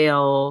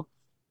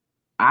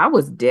 I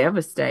was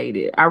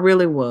devastated. I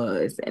really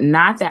was.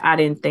 Not that I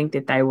didn't think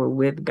that they were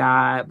with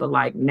God, but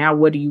like, now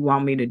what do you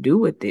want me to do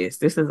with this?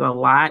 This is a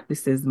lot.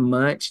 This is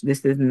much.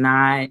 This is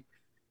not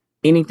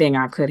anything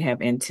I could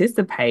have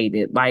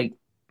anticipated. Like,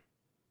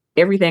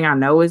 everything I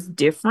know is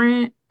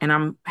different, and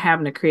I'm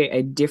having to create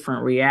a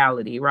different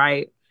reality,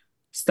 right?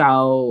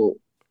 So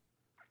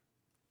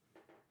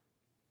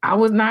I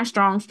was not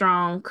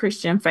strong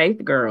Christian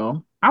faith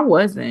girl. I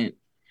wasn't.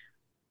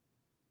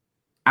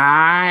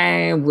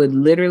 I would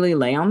literally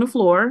lay on the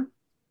floor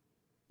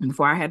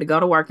before I had to go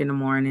to work in the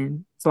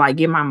morning to like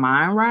get my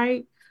mind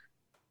right.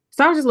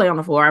 So I would just lay on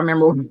the floor. I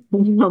remember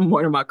one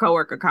morning my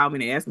coworker called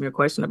me and asked me a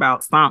question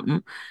about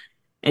something.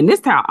 And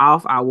this how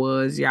off I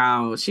was,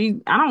 y'all.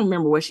 I don't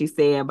remember what she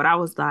said, but I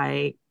was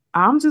like,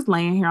 I'm just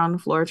laying here on the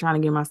floor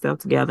trying to get myself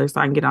together so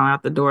I can get on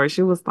out the door.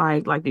 She was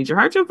like, did you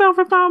hurt yourself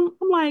or something?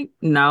 I'm like,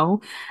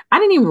 no. I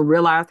didn't even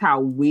realize how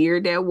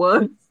weird that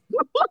was.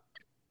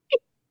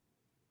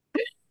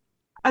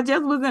 I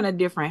just was in a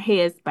different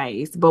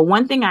headspace. But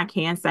one thing I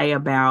can say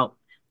about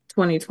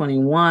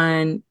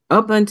 2021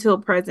 up until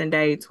present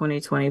day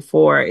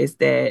 2024 is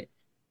that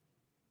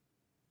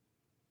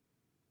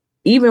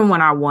even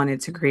when I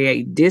wanted to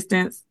create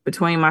distance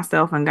between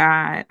myself and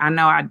God, I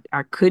know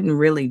I couldn't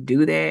really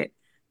do that,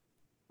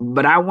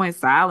 but I went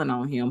silent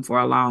on him for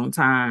a long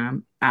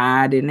time.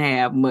 I didn't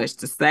have much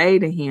to say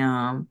to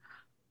him.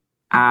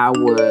 I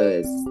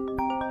was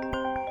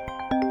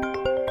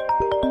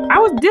I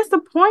was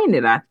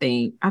disappointed, I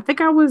think. I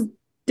think I was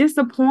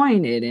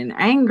disappointed and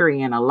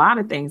angry and a lot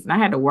of things, and I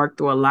had to work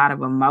through a lot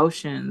of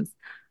emotions.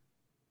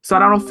 So I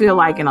don't feel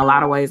like in a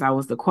lot of ways I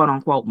was the quote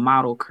unquote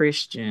model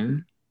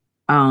Christian.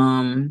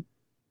 Um,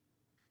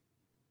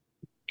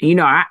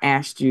 I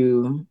asked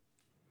you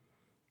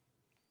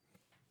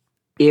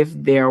if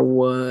there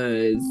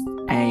was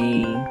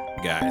a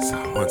Guys,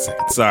 1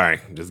 second. Sorry,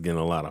 just getting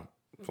a lot of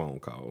phone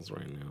calls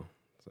right now.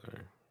 Sorry.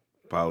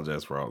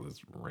 Apologize for all this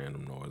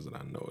random noise that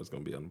I know is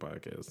going to be on the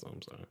podcast. So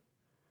I'm sorry.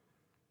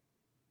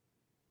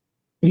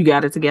 you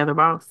got it together,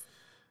 boss.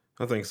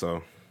 I think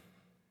so.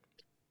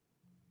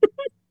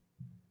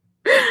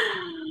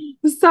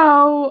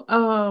 So,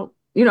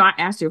 I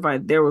asked you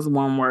if there was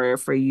one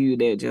word for you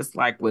that just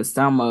like would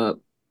sum up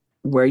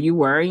where you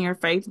were in your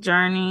faith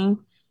journey.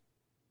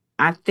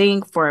 I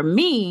think for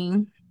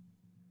me,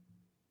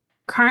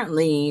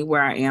 currently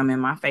where I am in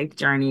my faith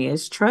journey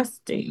is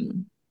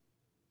trusting.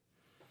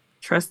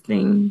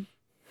 Trusting,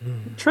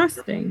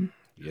 trusting.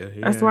 Yeah,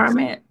 he That's where has. I'm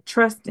at.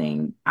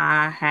 Trusting.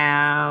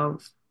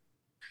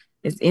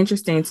 It's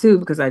interesting too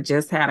because I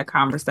just had a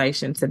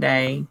conversation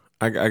today.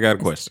 I got a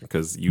question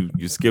because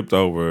you skipped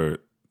over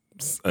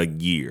a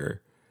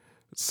year.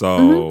 Mhm.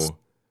 So,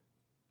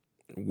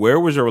 where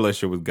was your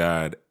relationship with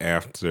God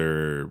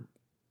after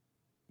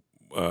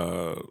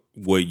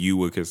what you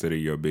would consider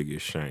your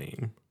biggest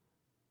shame?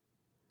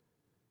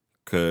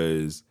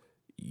 Because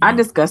I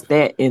discussed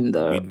that in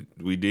the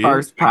we did.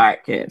 first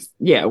podcast.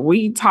 Yeah,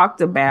 we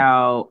talked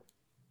about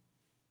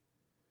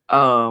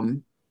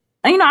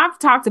I've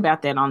talked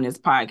about that on this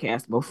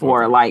podcast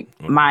before, Okay.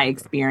 like my Okay.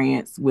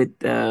 experience with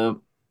the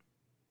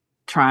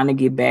trying to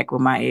get back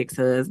with my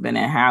ex-husband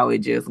and how it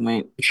just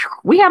went.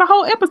 We had a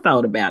whole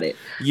episode about it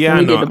Yeah, when I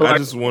we did the know. I blog.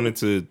 just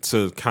wanted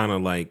to kind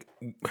of like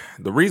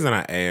the reason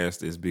I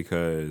asked is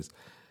because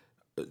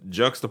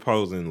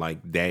juxtaposing like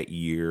that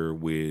year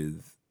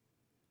with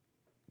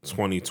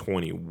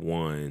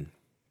 2021,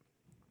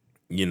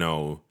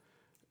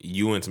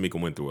 you and Tamika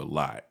went through a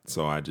lot.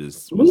 So I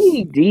just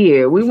We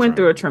did. We was went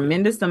through a trying to get.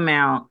 tremendous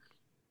amount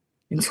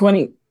in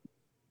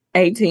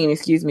 2018,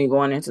 excuse me,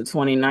 going into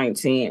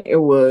 2019.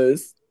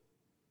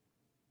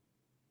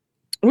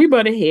 We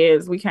butted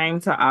heads. We came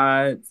to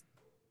odds.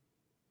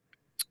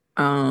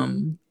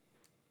 Um,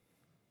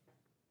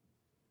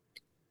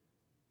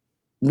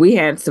 we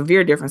had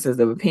severe differences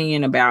of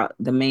opinion about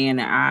the man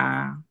that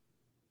I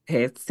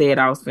had said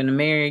I was finna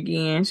marry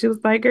again. She was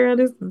like, girl,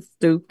 this is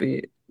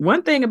stupid.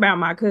 One thing about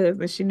my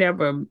cousin, she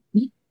never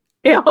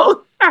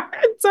held her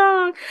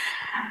tongue.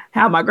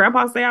 How my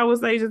grandpa say I would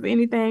say just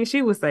anything,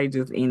 she would say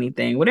just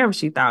anything. Whatever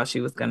she thought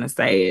she was gonna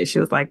say it. She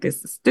was like,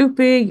 this is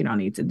stupid. You don't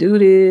need to do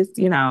this.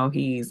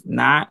 He's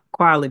not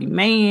quality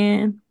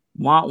man.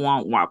 Want,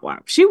 wop,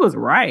 wop. She was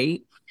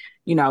right,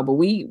 but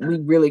we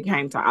really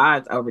came to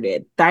odds over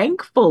that.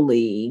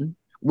 Thankfully,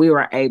 we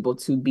were able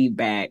to be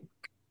back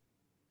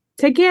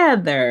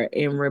together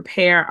and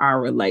repair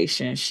our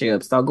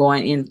relationship. So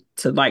going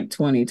into like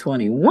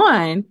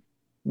 2021,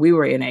 we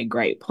were in a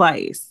great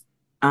place.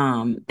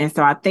 And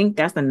so I think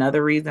that's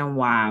another reason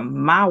why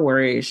my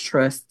word is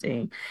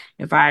trusting.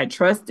 If I had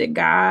trusted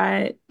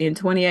God in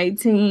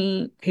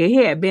 2018, he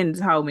had been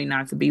told me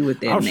not to be with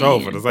I that was sure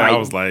for to man. say, I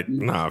was like,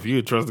 nah, if you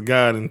had trusted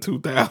God in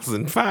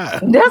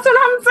 2005. That's what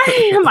I'm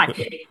saying. Like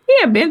he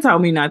had been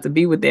told me not to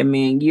be with that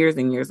man years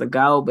and years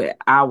ago, but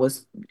I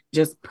was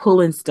just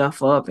pulling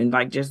stuff up and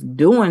like just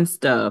doing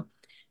stuff.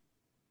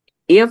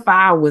 If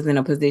I was in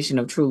a position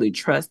of truly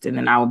trusting,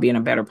 then I would be in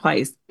a better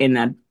place. And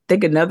I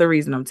think another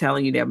reason I'm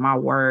telling you that my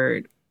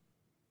word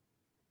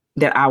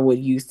that I would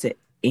use to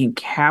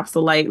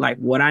encapsulate like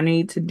what I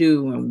need to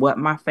do and what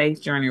my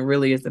faith journey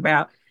really is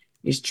about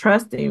is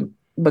trusting.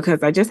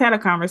 Because I just had a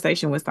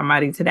conversation with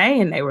somebody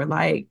today and they were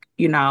like,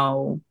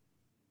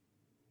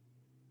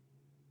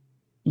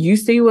 you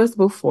see what's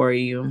before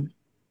you.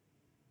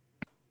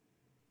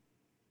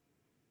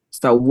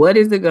 So what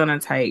is it going to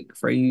take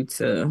for you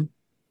to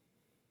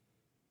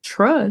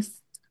trust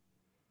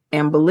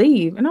and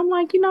believe? And I'm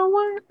like, you know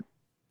what?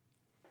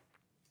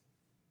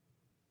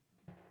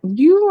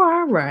 You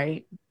are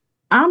right.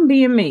 I'm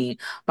being mean.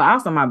 But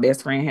also my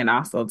best friend had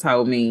also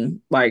told me,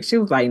 like, she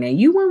was like, now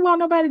you wouldn't want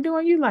nobody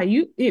doing you like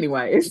you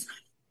anyways.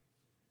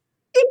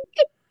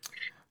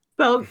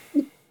 So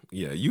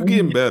Yeah, you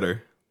getting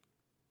better.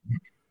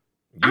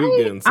 You I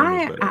getting so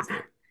much I better I at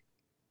that.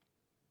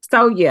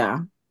 so yeah,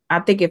 I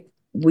think if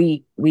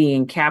we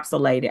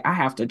encapsulate it, I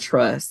have to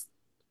trust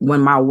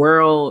when my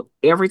world,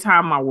 every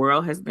time my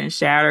world has been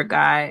shattered,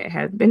 God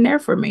has been there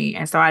for me.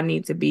 And so I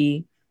need to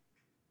be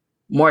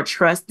more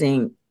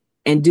trusting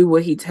and do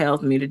what he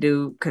tells me to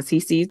do because he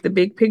sees the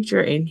big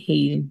picture and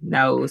he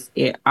knows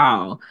it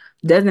all.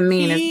 Doesn't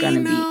mean it's He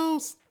gonna be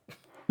knows.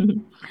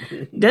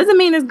 doesn't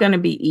mean it's gonna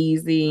be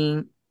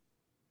easy.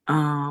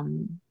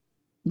 Um,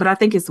 but I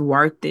think it's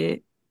worth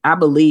it. I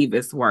believe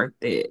it's worth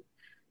it.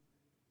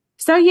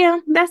 So yeah,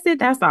 that's it.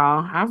 That's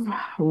all. I've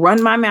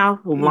run my mouth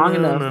long No,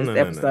 enough no, this no, no,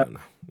 no, episode. no, no,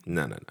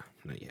 no, no, no,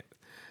 not yet.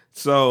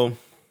 So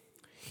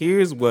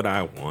here's what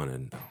I want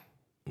to know,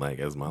 like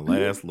as my Mhm.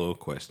 last little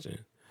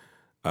question,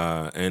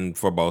 and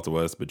for both of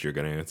us, but you're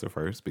gonna answer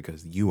first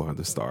because you are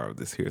the star of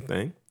this here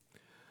thing.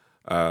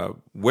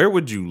 Where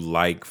would you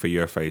like for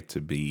your faith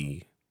to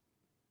be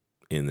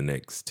in the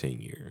next 10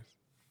 years?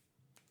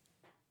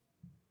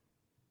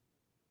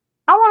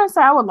 I want to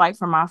say I would like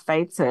for my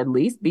faith to at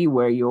least be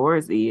where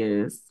yours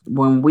is.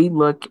 When we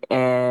look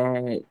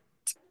at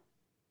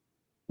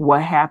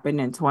what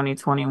happened in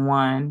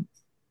 2021,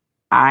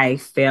 I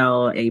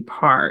fell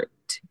apart.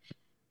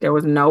 There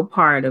was no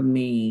part of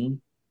me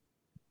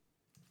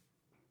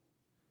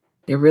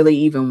that really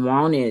even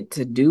wanted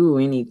to do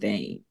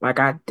anything. Like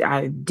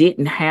I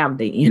didn't have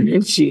the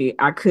energy.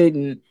 I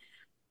couldn't.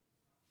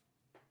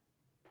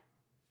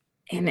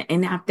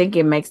 And I think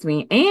it makes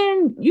me,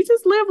 and you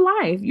just live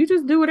life. You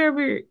just do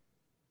whatever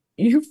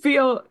you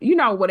feel,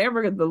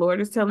 whatever the Lord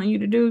is telling you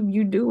to do,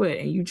 you do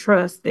it and you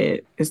trust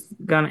that it's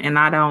gonna. And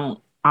I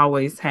don't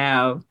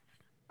have,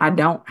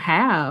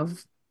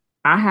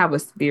 I have a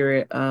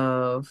spirit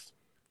of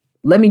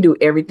let me do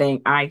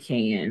everything I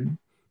can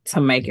to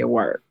make it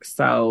work.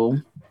 So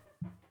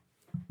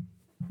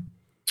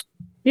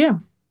yeah.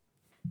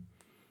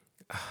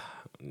 I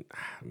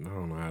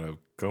don't know how to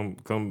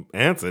come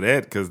answer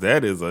that because I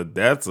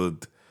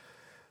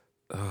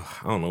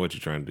don't know what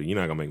you're trying to do. You're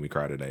not gonna make me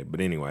cry today,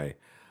 but anyway,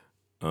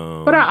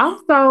 But I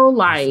also that's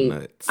like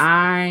nuts.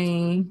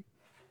 I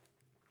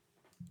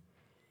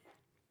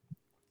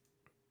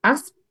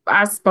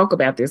I spoke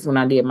about this when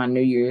I did my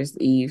New Year's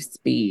Eve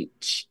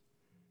speech.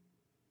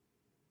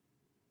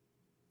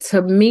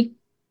 Tamika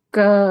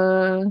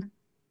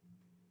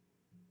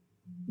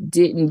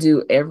didn't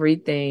do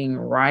everything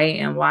right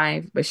in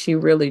life, but she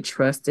really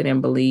trusted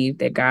and believed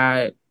that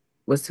God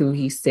was who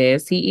he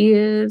says he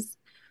is.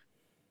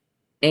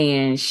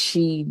 And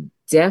she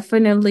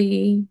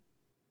definitely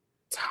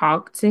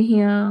talked to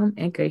him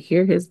and could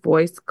hear his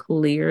voice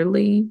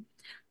clearly.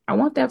 I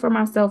want that for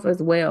myself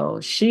as well.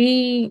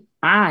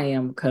 I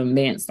am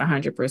convinced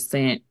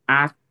 100%.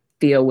 I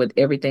feel with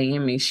everything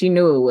in me. She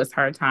knew it was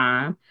her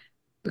time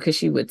because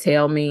she would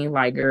tell me,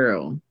 like,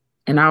 girl,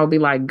 and I would be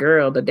like,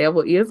 girl, the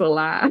devil is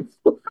alive.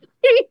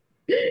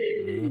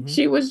 Hmm.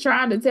 She was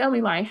trying to tell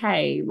me, like,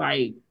 hey,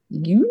 like,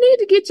 you need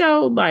to get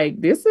your, like,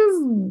 this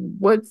is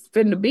what's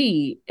finna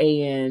be.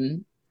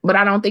 But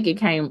I don't think it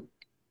came,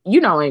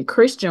 in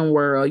Christian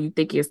world, you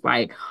think it's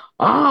like,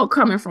 oh,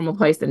 coming from a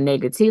place of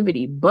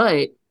negativity.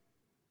 But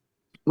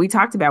we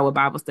talked about with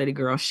Bible Study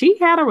Girl, she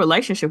had a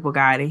relationship with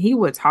God and he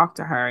would talk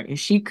to her and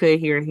she could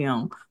hear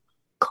him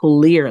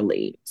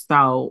clearly.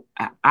 So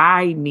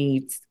I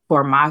need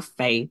for my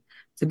faith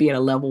to be at a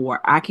level where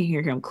I can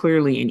hear him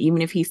clearly. And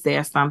even if he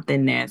says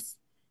something that's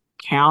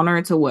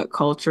counter to what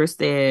culture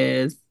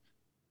says,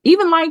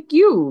 even like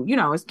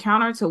it's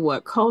counter to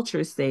what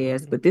culture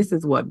says, but this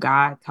is what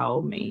God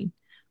told me.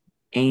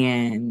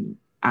 And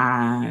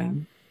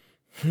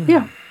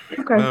yeah,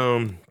 okay.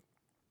 um,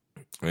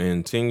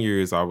 in 10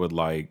 years, I would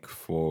like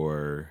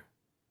for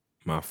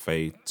my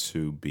faith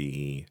to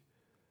be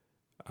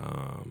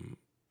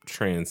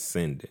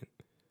transcendent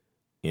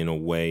in a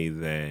way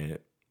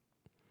that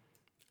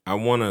I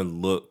want to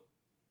look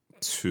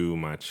to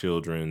my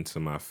children, to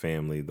my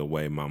family, the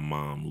way my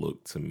mom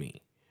looked to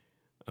me,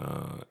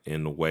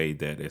 in the way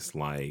that it's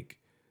like,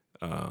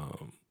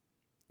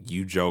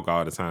 you joke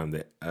all the time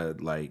that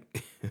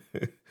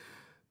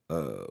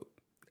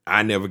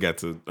I never got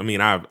to. I mean,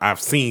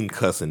 I've seen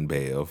Cousin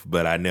Bev,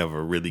 but I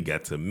never really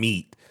got to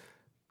meet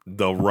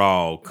the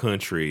raw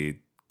country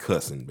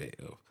Cousin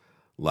Bev,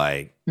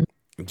 like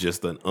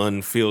just an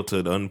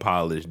unfiltered,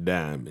 unpolished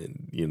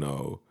diamond,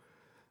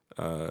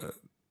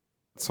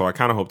 So I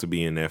kind of hope to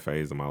be in that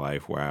phase of my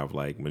life where I've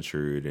like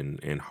matured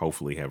and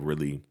hopefully have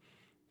really,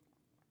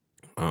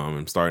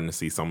 I'm starting to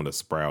see some of the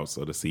sprouts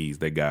or the seeds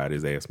that God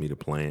has asked me to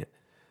plant.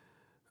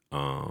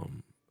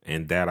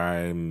 And that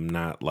I'm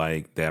not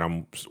like that.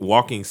 I'm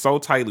walking so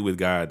tightly with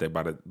God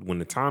that when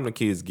the time the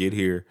kids get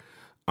here,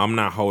 I'm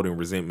not holding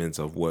resentments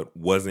of what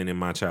wasn't in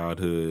my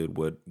childhood,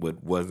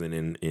 what wasn't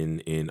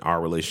in our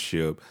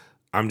relationship.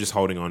 I'm just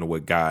holding on to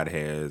what God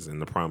has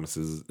and the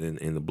promises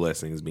and the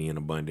blessings being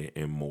abundant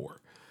and more.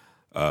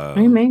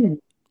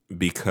 Amen.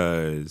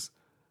 Because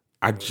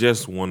I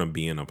just want to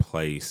be in a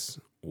place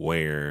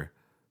where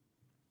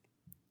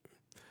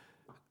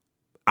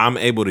I'm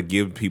able to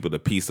give people the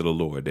peace of the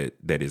Lord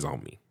that is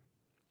on me.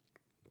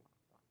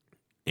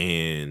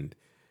 And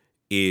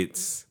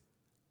it's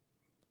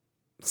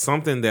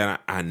something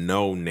that I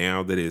know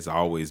now that it's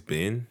always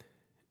been,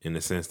 in the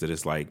sense that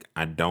it's like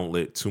I don't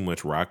let too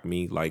much rock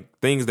me. Like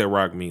things that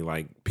rock me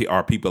like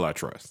are people I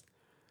trust.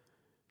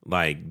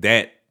 Like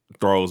that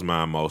throws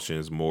my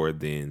emotions more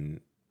than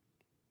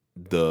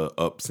the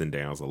ups and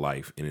downs of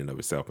life in and of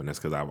itself. And that's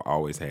because I've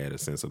always had a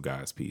sense of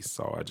God's peace.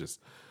 So I just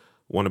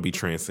want to be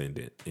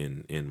transcendent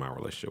in my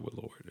relationship with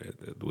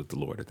the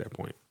Lord at that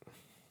point.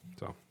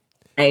 So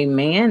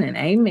Amen and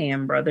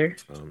amen, brother.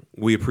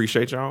 We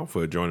appreciate y'all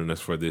for joining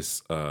us for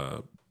this.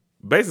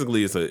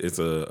 Basically, it's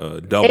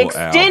a double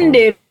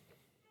extended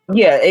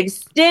album.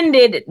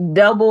 Extended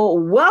double.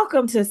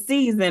 Welcome to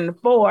season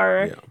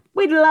 4. Yeah.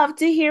 We'd love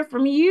to hear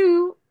from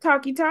you,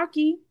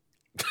 talkie.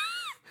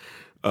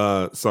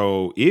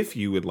 So if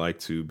you would like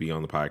to be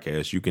on the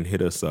podcast, you can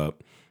hit us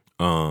up.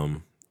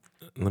 Let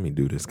me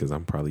do this because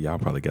y'all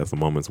probably got some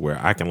moments where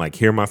I can like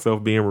hear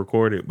myself being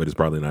recorded, but it's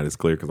probably not as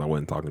clear because I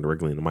wasn't talking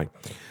directly in the mic.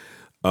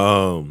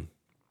 But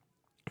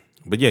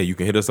yeah, you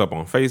can hit us up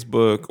on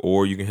Facebook,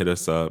 or you can hit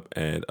us up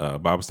at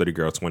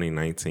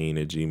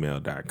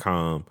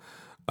BibleStudyGirl2019@gmail.com.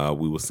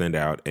 We will send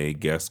out a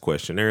guest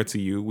questionnaire to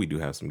you. We do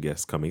have some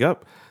guests coming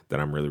up that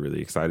I'm really,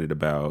 really excited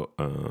about,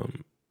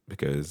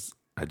 because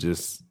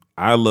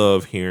I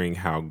love hearing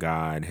how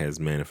God has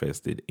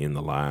manifested in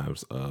the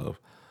lives of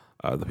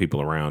the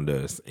people around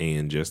us,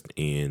 and just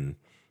in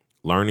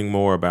learning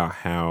more about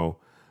how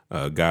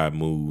God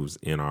moves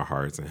in our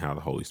hearts and how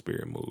the Holy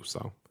Spirit moves.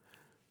 So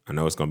I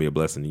know it's going to be a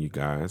blessing to you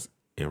guys.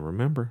 And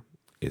remember,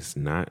 it's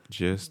not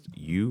just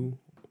you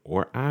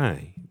or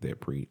I that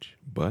preach,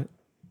 but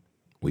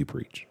we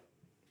preach.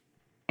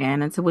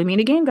 And until we meet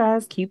again,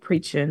 guys, keep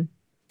preaching.